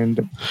routes.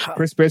 And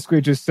Chris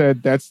basically just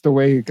said that's the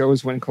way it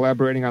goes when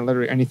collaborating on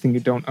literally anything you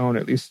don't own.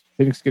 At least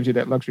Phoenix gives you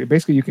that luxury.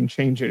 Basically, you can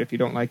change it if you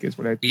don't like it, is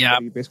what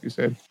he basically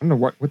said. I don't know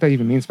what that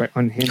even means by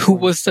unhinged. Who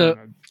was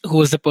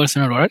the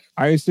person who wrote it?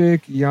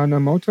 Isaac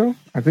Yanamoto.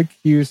 I think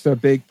he's a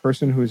big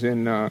person who's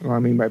in, I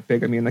mean by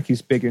big, I mean like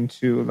he's big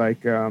into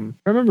like, if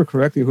I remember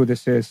correctly who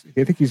this is,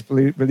 I think he's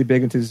really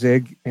big into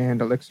Zig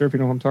and Elixir, if you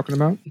know who I'm talking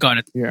about. Got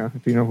it. Yeah,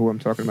 if you know who I'm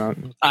talking about.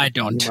 I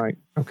don't. You might.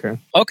 Okay.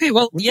 Okay,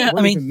 well, What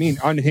does it mean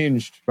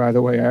unhinged, by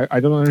the way? I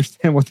don't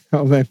understand what the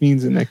hell that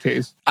means in that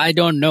case. I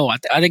don't know.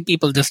 I think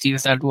people just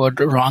use that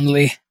word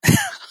wrongly.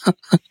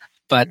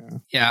 But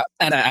yeah,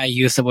 and I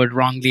used the word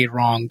wrong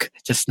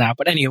just now.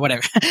 But anyway,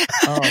 whatever.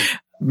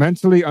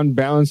 Mentally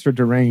unbalanced or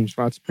deranged.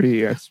 Well, it's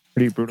pretty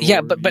brutal.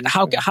 Yeah, but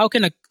how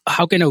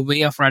can a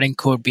way of writing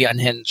code be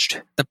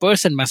unhinged? The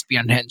person must be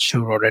unhinged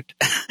who wrote it.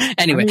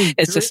 Anyway,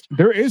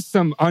 there is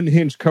some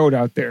unhinged code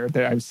out there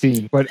that I've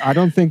seen, but I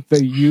don't think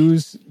the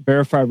use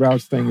verified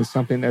routes thing is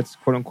something that's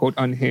quote unquote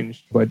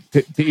unhinged. But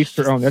to each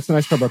their own. That's the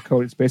nice part about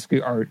code. It's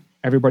basically art.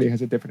 Everybody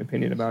has a different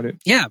opinion about it.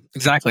 Yeah,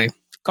 exactly.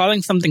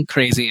 Calling something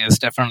crazy is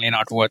definitely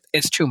not worth.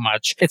 It's too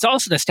much. It's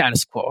also the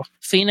status quo.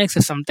 Phoenix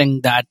is something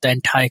that the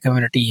entire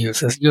community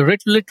uses. You're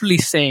literally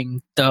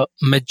saying the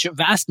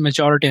vast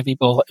majority of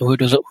people who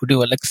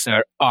do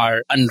Elixir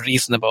are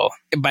unreasonable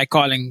by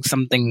calling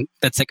something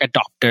that's like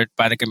adopted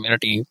by the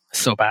community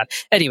so bad.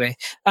 Anyway,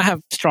 I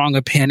have strong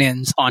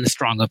opinions on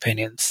strong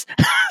opinions.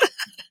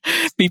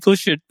 People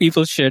should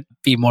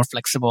be more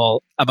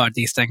flexible about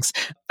these things.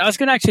 I was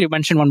going to actually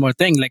mention one more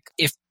thing. Like,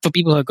 if for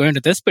people who are going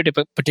to this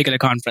particular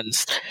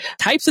conference,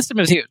 type system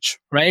is huge,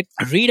 right?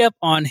 Read up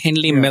on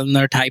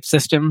Hindley-Milner type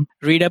system.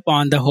 Read up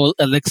on the whole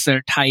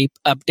Elixir type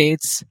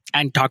updates,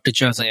 and talk to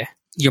Jose.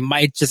 You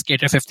might just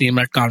get a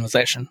 15-minute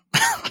conversation.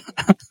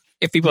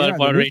 If people have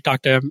already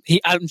talked to him,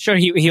 I'm sure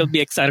he'll be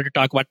excited to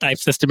talk about type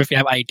system if you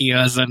have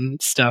ideas and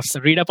stuff.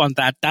 So read up on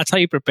that. That's how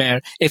you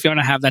prepare if you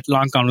want to have that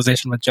long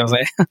conversation with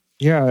Jose.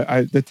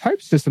 Yeah, the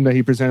type system that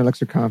he presented at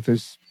ElixirConf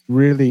is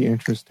really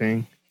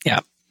interesting. Yeah.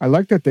 I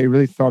like that they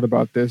really thought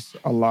about this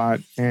a lot,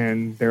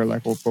 and they're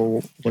like,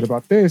 well, what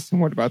about this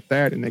and what about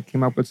that? And they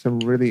came up with some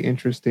really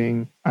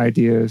interesting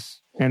ideas.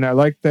 And I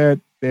like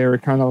that they were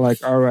kind of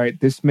like, all right,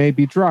 this may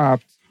be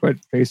dropped, but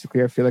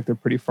basically I feel like they're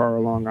pretty far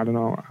along. I don't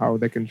know how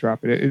they can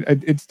drop it.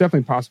 It's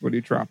definitely possible to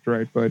be dropped,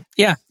 right? But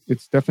yeah,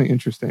 it's definitely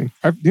interesting.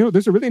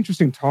 There's a really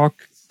interesting talk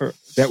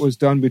that was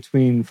done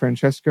between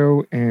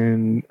Francesco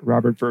and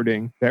Robert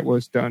Verding that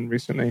was done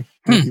recently. I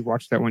don't know if you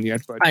watched that one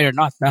yet, but I did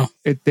not know.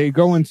 They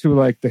go into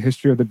like the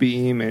history of the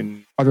Beam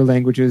and other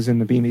languages in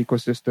the Beam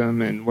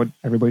ecosystem and what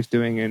everybody's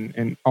doing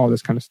and all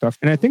this kind of stuff.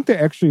 And I think they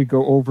actually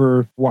go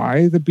over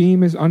why the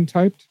Beam is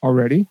untyped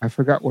already. I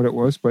forgot what it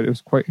was, but it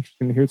was quite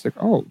interesting to hear. It's like,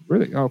 oh,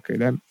 really? Okay,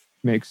 that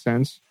makes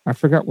sense. I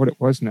forgot what it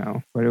was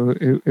now, but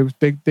it was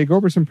they go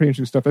over some pretty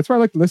interesting stuff. That's why I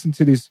like to listen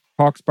to these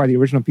talks by the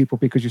original people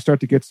because you start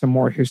to get some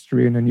more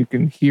history and then you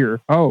can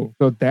hear, oh,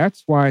 so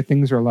that's why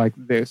things are like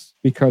this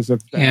because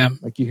of that. Yeah.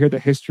 Like you hear the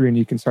history and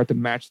you can start to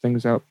match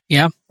things up.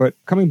 Yeah. But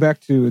coming back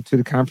to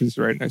the conference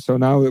right now, so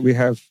now that we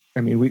have,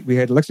 we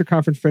had Elixir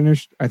Conference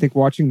finished. I think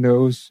watching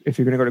those, if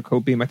you're going to go to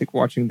CodeBeam, I think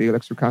watching the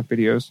Elixir Conf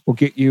videos will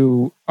get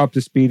you up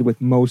to speed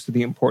with most of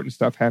the important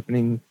stuff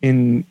happening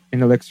in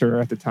Elixir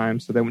at the time.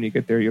 So that when you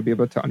get there, you'll be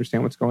able to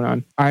understand what's going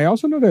on. I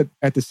also know that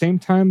at the same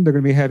time, they're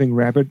going to be having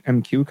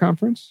RabbitMQ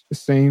conference the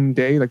same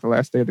day, like the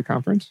last day of the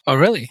conference. Oh,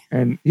 really?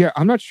 And yeah,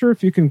 I'm not sure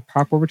if you can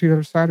pop over to the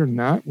other side or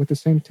not with the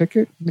same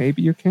ticket.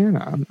 Maybe you can.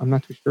 I'm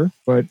not too sure.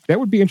 But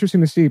that would be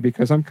interesting to see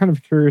because I'm kind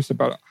of curious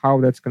about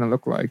how that's going to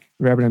look like,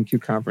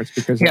 RabbitMQ conference,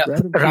 because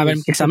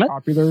RabbitMQ Summit?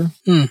 Popular.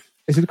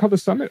 Is it called the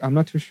Summit? I'm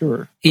not too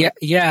sure. Yeah,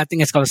 I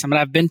think it's called the Summit.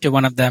 I've been to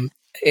one of them.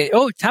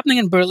 It's happening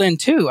in Berlin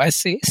too. I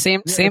see.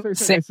 Same.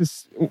 It's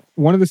just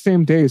one of the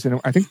same days,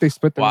 and I think they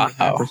split them in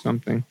half or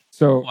something.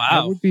 So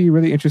I would be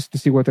really interested to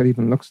see what that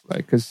even looks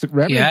like, because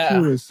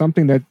RabbitMQ is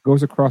something that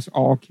goes across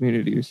all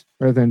communities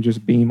rather than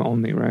just Beam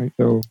only, right?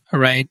 So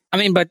right.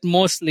 But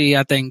mostly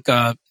I think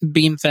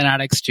Beam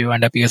fanatics do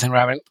end up using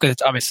Rabbit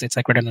because it's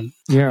like written in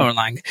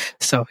Erlang.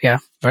 So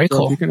very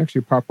cool. If you can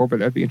actually pop over,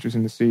 that'd be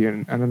interesting to see.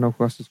 And I don't know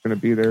who else is going to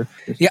be there.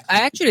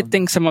 I actually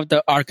think some of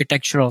the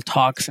architectural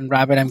talks in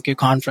RabbitMQ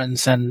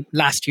conference, and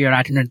last year I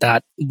attended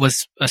that,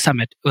 was a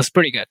summit. It was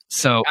pretty good.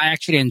 So I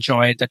actually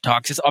enjoyed the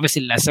talks. It's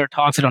obviously lesser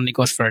talks. It only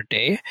goes for a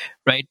day,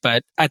 right?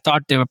 But I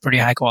thought they were pretty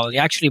high quality.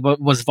 I actually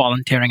was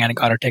volunteering and I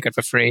got a ticket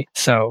for free.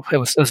 So it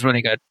was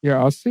really good. Yeah,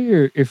 I'll see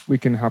if we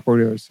can hop over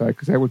to the other side,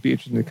 because that would be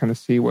interesting to kind of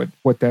see what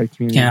that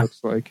community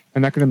looks like.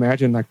 And I can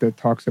imagine like the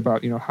talks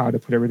about, how to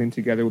put everything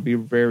together would be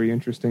very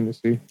interesting to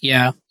see.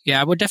 Yeah,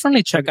 I would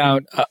definitely check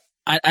out.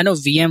 I know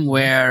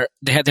VMware,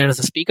 there's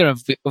a speaker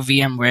of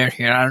VMware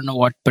here. I don't know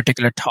what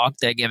particular talk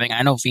they're giving.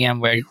 I know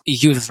VMware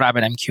uses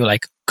RabbitMQ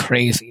like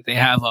crazy. They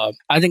have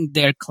I think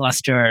their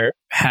cluster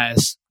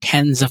has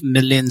tens of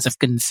millions of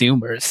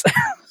consumers.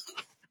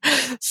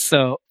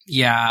 So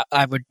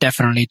I would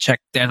definitely check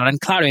there.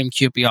 And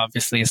CloudMQP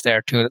obviously is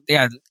there too.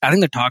 Yeah, I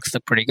think the talks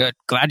look pretty good.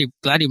 Glad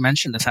you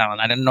mentioned this, Alan.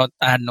 I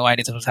had no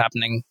idea this was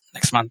happening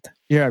next month.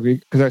 Yeah,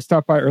 because I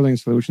stopped by Erlang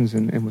Solutions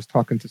and was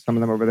talking to some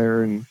of them over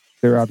there, and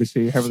they're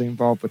obviously heavily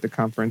involved with the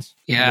conference.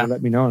 Yeah. They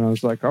let me know, and I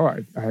was like,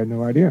 I had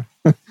no idea,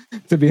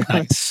 to be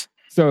honest.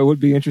 So it would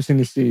be interesting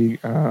to see,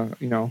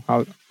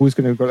 how who's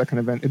going to go to that kind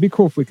of event. It'd be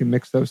cool if we can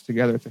mix those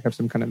together to have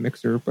some kind of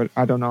mixer, but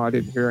I don't know. I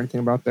didn't hear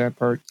anything about that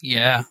part.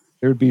 Yeah.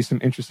 There would be some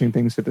interesting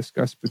things to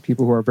discuss with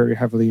people who are very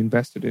heavily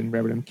invested in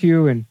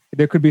RabbitMQ, and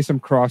there could be some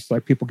cross,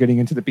 like people getting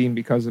into the Beam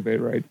because of it,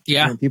 right?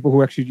 Yeah. And people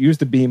who actually use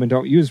the Beam and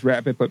don't use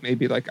Rabbit, but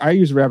maybe like I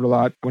use Rabbit a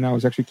lot when I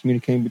was actually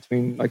communicating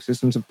between like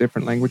systems of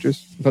different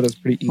languages. I thought it was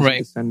pretty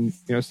easy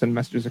to send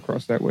messages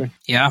across that way.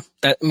 Yeah,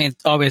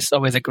 it's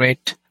always a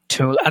great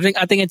tool. I think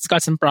it's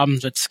got some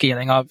problems with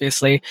scaling,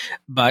 obviously,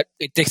 but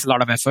it takes a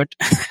lot of effort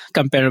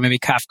compared to maybe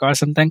Kafka or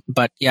something.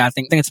 But I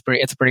think it's a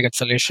pretty good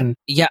solution.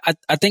 Yeah,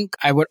 I think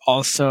I would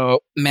also,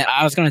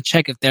 I was going to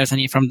check if there's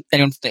anyone from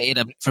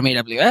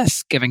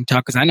AWS giving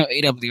talk, because I know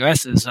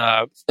AWS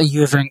is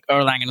using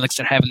Erlang and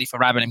Elixir heavily for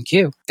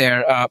RabbitMQ.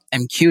 Their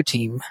MQ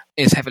team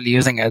is heavily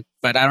using it,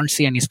 but I don't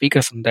see any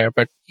speakers from there.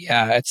 But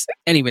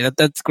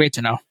that's great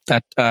to know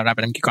that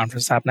RabbitMQ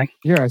conference is happening.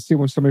 Yeah, I see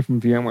somebody from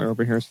VMware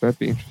over here, so that'd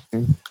be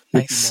interesting.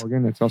 Nice.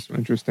 Morgan, that's also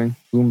interesting.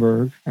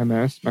 Bloomberg,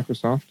 MS,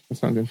 Microsoft. That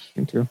sounds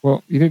interesting too.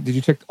 Well, did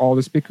you check all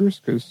the speakers?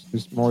 Because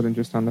there's more than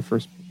just on the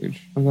first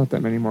page. There's not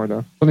that many more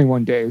though. Only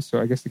one day, so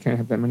I guess they can't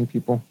have that many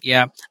people.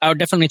 Yeah, I would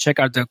definitely check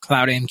out the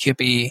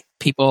CloudMQP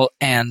people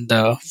and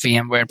the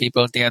VMware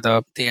people. They are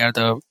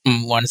the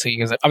ones who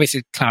use it.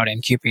 Obviously,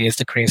 CloudMQP is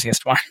the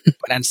craziest one,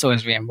 and so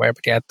is VMware.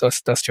 But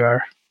those two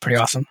are pretty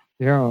awesome.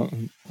 Yeah, I'll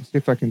see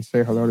if I can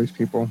say hello to these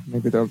people.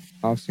 Maybe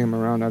I'll see them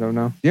around. I don't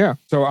know. Yeah,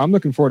 so I'm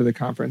looking forward to the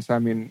conference. I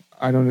need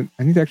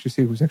to actually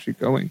see who's actually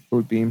going.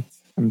 CodeBeam.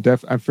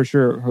 I'm for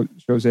sure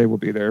Jose will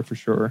be there for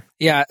sure.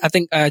 Yeah, I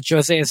think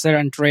Jose is there,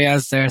 Andrea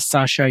is there,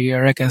 Sasha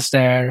Yurik is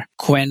there,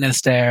 Quinn is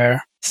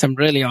there. Some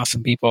really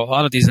awesome people.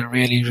 All of these are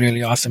really,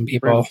 really awesome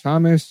people. Brandon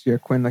Thomas,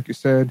 Quinn, like you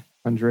said,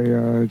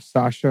 Andrea,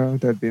 Sasha,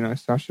 that'd be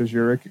nice. Sasha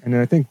Yurik. And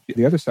then I think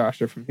the other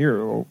Sasha from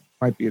here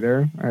might be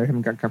there. I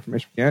haven't got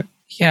confirmation yet.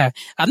 Yeah,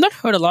 I've not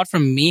heard a lot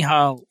from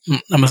Mihal.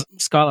 I'm a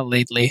scholar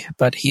lately,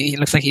 but he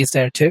looks like he's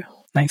there too.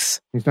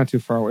 Nice. He's not too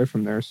far away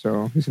from there,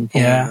 so he's in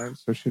Poland, right?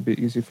 So it should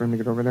be easy for him to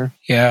get over there.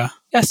 Yeah,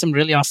 some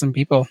really awesome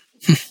people.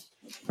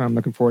 I'm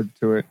looking forward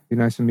to it. Be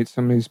nice to meet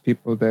some of these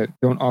people that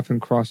don't often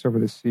cross over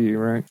the sea,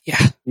 right?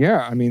 Yeah.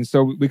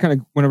 So we kind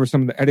of went over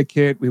some of the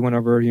etiquette. We went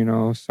over,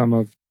 some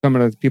of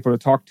the people to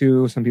talk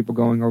to, some people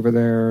going over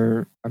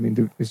there.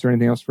 Is there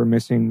anything else we're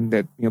missing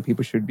that,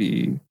 people should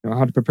be,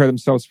 how to prepare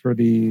themselves for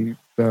the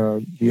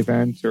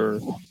event, or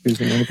is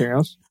there anything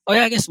else? Oh,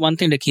 yeah, I guess one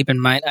thing to keep in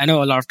mind, I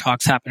know a lot of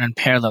talks happen in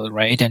parallel,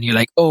 right? And you're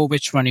like,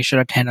 which one you should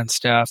attend and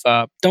stuff.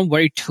 Don't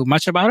worry too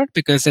much about it,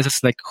 because there's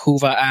this like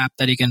Hoover app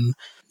that you can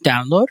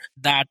download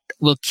that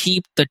will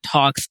keep the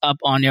talks up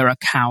on your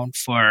account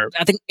for,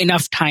 I think,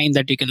 enough time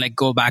that you can like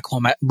go back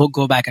home,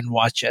 go back and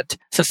watch it.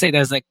 So say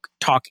there's like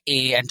talk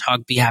A and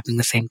talk B happening at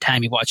the same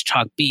time. You watch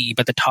talk B,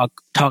 but the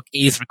talk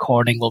A's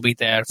recording will be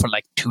there for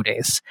like 2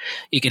 days.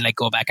 You can like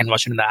go back and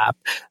watch it in the app.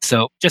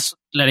 So just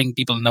letting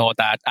people know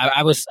that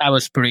I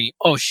was pretty,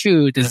 oh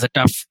shoot, this is a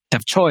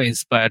tough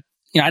choice, but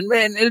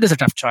and it is a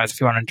tough choice if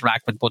you want to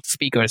interact with both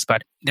speakers,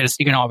 but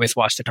you can always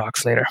watch the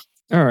talks later.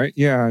 All right.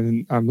 Yeah.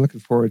 And I'm looking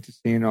forward to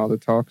seeing all the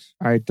talks.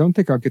 I don't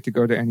think I'll get to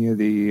go to any of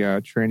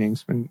the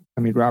trainings.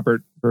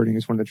 Robert Birding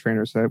is one of the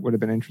trainers. That would have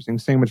been interesting.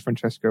 Same with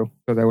Francesco.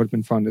 So that would have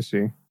been fun to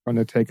see. Fun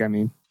to take,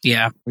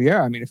 Yeah. Well,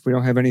 yeah. If we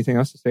don't have anything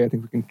else to say, I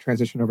think we can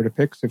transition over to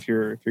picks if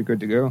you're good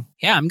to go.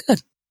 Yeah, I'm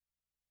good.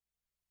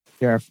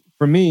 Yeah.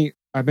 For me,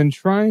 I've been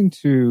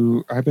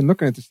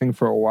looking at this thing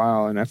for a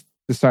while, and I've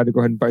decided to go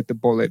ahead and bite the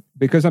bullet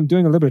because I'm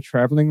doing a little bit of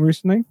traveling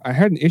recently. I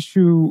had an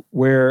issue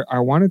where I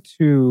wanted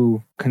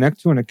to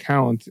connect to an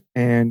account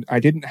and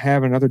I didn't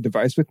have another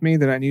device with me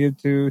that I needed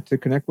to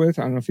connect with.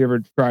 I don't know if you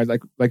ever tried,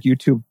 like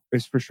YouTube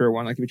is for sure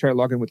one. Like if you try to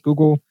log in with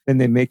Google, then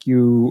they make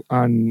you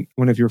on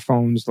one of your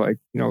phones, like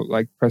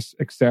press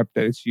accept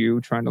that it's you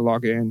trying to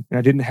log in. And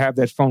I didn't have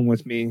that phone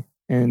with me.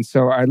 And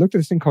so I looked at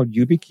this thing called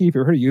YubiKey. Have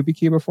you ever heard of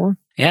YubiKey before?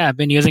 Yeah, I've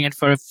been using it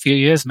for a few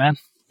years, man.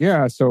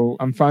 Yeah, so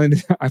I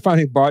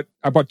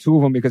bought 2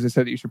 of them because it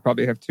said that you should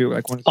probably have 2.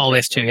 Like one.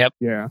 Always 2, yep.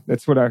 Yeah,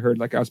 that's what I heard.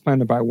 Like I was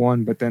planning to buy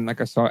 1, but then like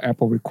I saw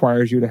Apple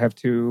requires you to have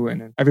 2, and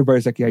then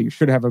everybody's like, yeah, you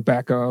should have a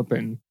backup,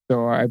 and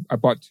so I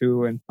bought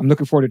 2, and I'm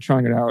looking forward to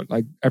trying it out.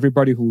 Like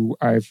everybody who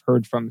I've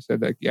heard from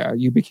said that, yeah,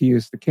 YubiKey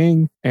is the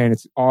king, and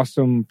it's an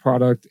awesome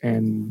product,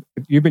 and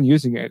you've been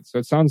using it, so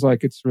it sounds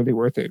like it's really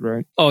worth it,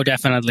 right? Oh,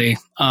 definitely,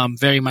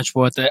 very much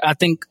worth it. I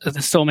think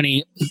there's so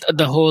many,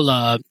 the whole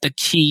the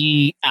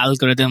key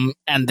algorithm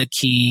and the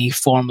key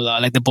formula,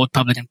 like the both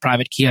public and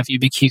private key of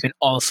YubiKey, you can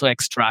also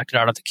extract it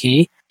out of the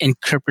key,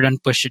 encrypt it,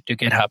 and push it to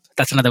GitHub.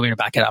 That's another way to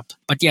back it up.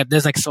 But yeah,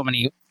 there's like so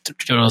many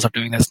tutorials of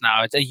doing this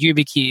now. The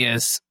YubiKey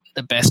is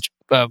the best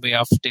way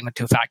of doing the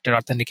 2-factor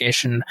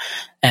authentication,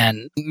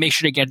 and make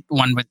sure to get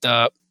one with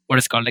the what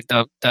is called like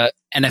the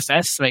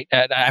NFS, right?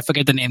 I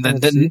forget the name.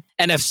 The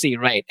NFC,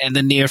 right? And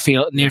the near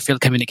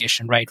field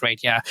communication, right?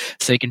 Yeah.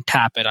 So you can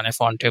tap it on your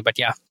phone too. But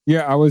yeah.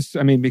 Yeah,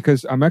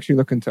 because I'm actually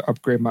looking to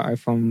upgrade my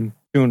iPhone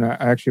soon. I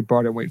actually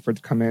bought it, waiting for it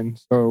to come in.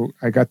 So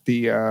I got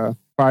the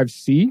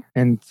 5C,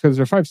 and so there's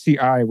a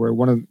 5CI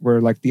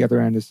where like the other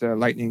end is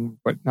Lightning,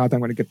 but now that I'm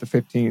going to get the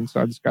 15,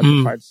 so I just got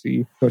the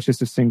 5C. So it's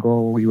just a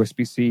single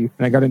USB-C,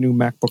 and I got a new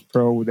MacBook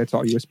Pro that's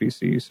all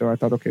USB-C. So I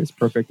thought, okay, it's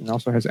perfect, and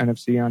also has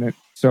NFC on it.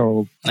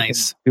 So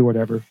nice. Do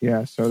whatever.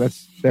 Yeah. So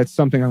that's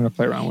something I'm going to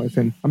play around with,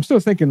 and I'm still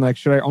thinking like,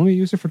 should I only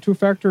use it for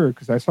 2-factor?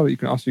 Because I saw that you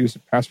can also use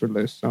it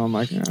passwordless. So I'm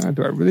like,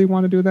 do I really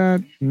want to do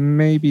that?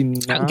 Maybe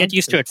not. Get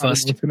used to it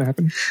first. What's going to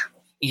happen?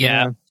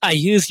 Yeah. I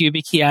use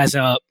YubiKey as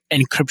a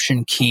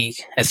encryption key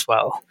as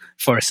well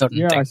for certain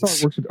things. Yeah, I saw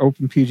it works with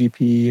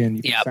OpenPGP, and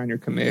you can sign your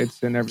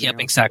commits and everything. Yep,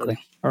 exactly.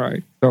 All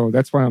right. So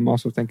that's why I'm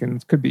also thinking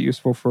it could be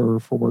useful for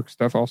work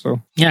stuff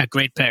also. Yeah,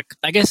 great pick.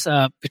 I guess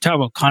we talk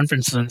about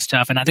conferences and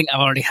stuff, and I think I've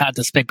already had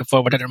this pick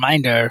before, but a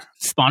reminder,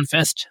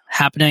 SpawnFest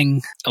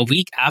happening a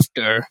week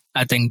after,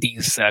 I think,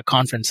 these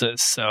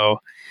conferences. So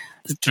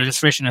the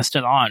registration is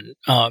still on.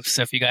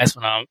 So if you guys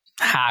want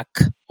to hack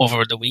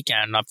over the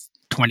weekend of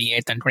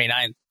 28th and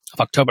 29th, of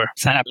October,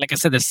 sign up. Like I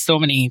said, there's so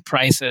many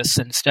prizes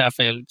and stuff.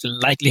 The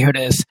likelihood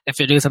is if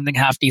you do something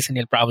half decent,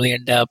 you'll probably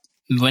end up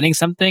winning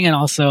something. And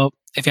also,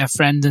 if you have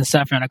friends and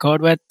stuff you want to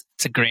code with,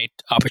 it's a great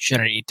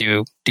opportunity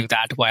to do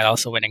that while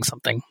also winning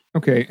something.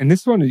 Okay, and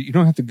this one, you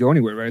don't have to go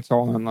anywhere, right? It's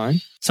all online?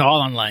 It's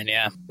all online,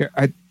 yeah.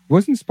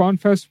 Wasn't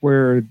SpawnFest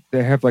where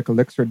they have like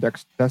Elixir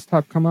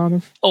desktop come out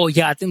of? Oh,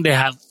 yeah, I think they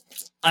have.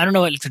 I don't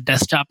know if it's a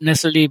desktop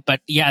necessarily, but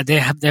yeah,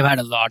 they've had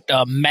a lot.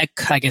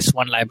 Mech, I guess,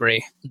 one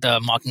library, the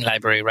mocking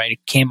library, right?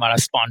 It came out of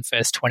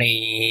SpawnFest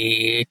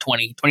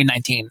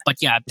 2019. But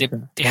yeah, they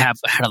have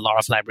had a lot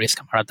of libraries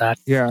come out of that.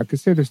 Yeah, I could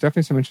say there's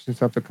definitely some interesting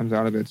stuff that comes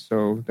out of it.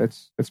 So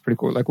that's pretty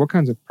cool. Like, what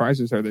kinds of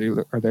prizes are they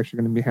actually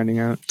going to be handing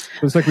out?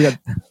 So it's like we got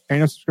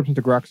annual subscription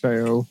to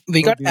Grox.io.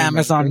 We got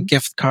Amazon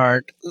gift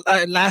card.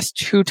 Last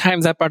 2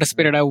 times I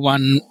participated, I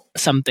won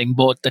something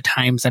both the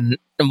times, and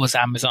it was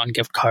Amazon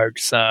gift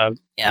cards.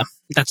 Yeah,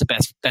 that's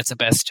the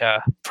best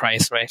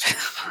price, right?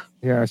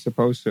 Yeah, I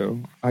suppose so.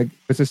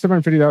 It's a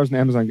 $750 in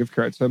Amazon gift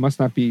card, so it must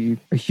not be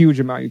a huge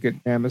amount you get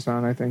in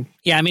Amazon, I think.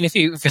 Yeah, I mean, if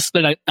you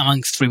split it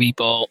amongst 3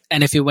 people,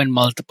 and if you win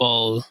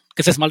multiple,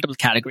 because there's multiple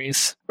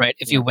categories, right?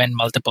 If you win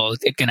multiple,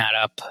 it can add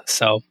up.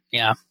 So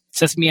yeah, it's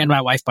just me and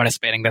my wife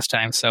participating this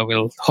time, so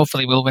we'll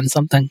win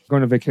something.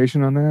 Going on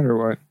vacation on that, or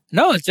what?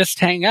 No, it's just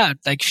hang out.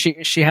 Like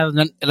she has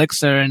an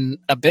Elixir in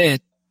a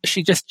bit.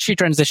 She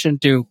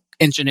transitioned to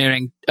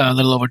engineering a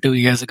little over 2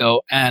 years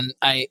ago, and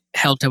I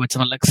helped her with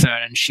some Elixir,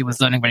 and she was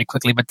learning very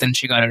quickly, but then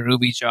she got a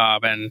Ruby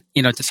job, and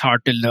it's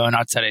hard to learn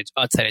outside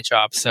a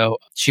job, so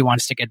she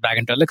wants to get back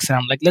into Elixir.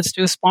 I'm like, let's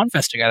do a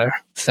SpawnFest together.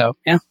 So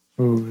yeah.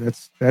 Ooh,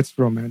 that's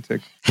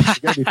romantic.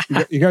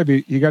 You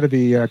gotta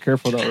be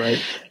careful though,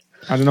 right?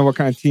 I don't know what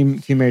kind of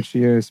teammate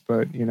she is,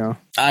 but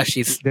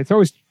it's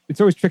always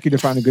tricky to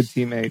find a good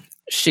teammate.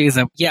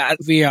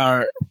 We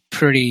are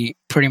pretty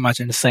much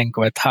in sync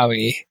with how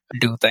we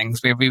do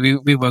things.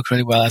 We work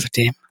really well as a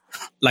team.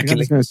 Luckily. You're not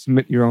just going to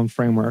submit your own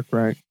framework,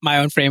 right? My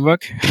own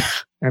framework.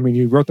 I mean,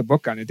 you wrote the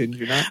book on it, didn't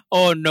you not?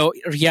 Oh no,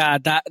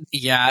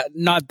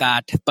 not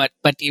that, but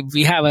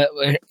we have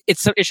it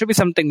should be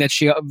something that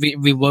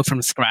we work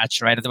from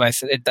scratch, right?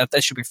 Otherwise,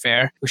 that should be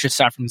fair. We should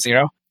start from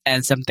zero,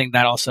 and something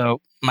that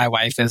also my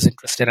wife is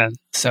interested in.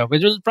 So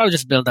we'll probably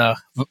just build a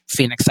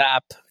Phoenix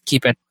app,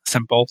 keep it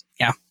simple,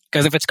 yeah.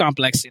 Because if it's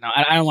complex,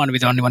 I don't want to be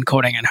the only one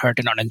coding and her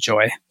to not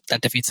enjoy.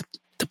 That defeats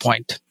the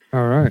point.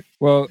 All right.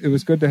 Well, it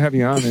was good to have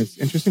you on. It's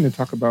interesting to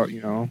talk about,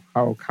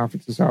 how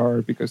conferences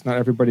are, because not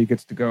everybody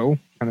gets to go.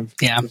 Kind of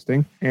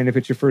interesting. And if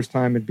it's your first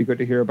time, it'd be good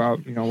to hear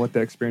about, what the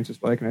experience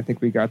is like. And I think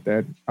we got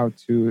that out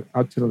to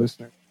the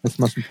listener. That's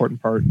the most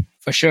important part.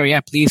 For sure. Yeah.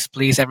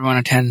 Please, everyone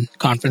attend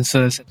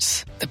conferences.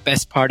 It's the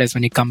best part is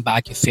when you come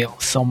back, you feel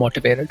so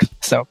motivated.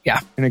 So, yeah.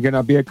 And again,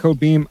 I'll be at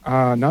Codebeam.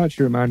 Now that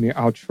you remind me,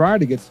 I'll try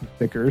to get some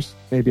stickers.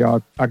 Maybe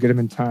I'll get them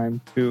in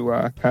time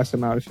to pass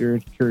them out if you're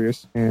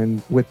curious.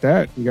 And with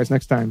that, see you guys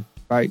next time.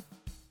 Bye.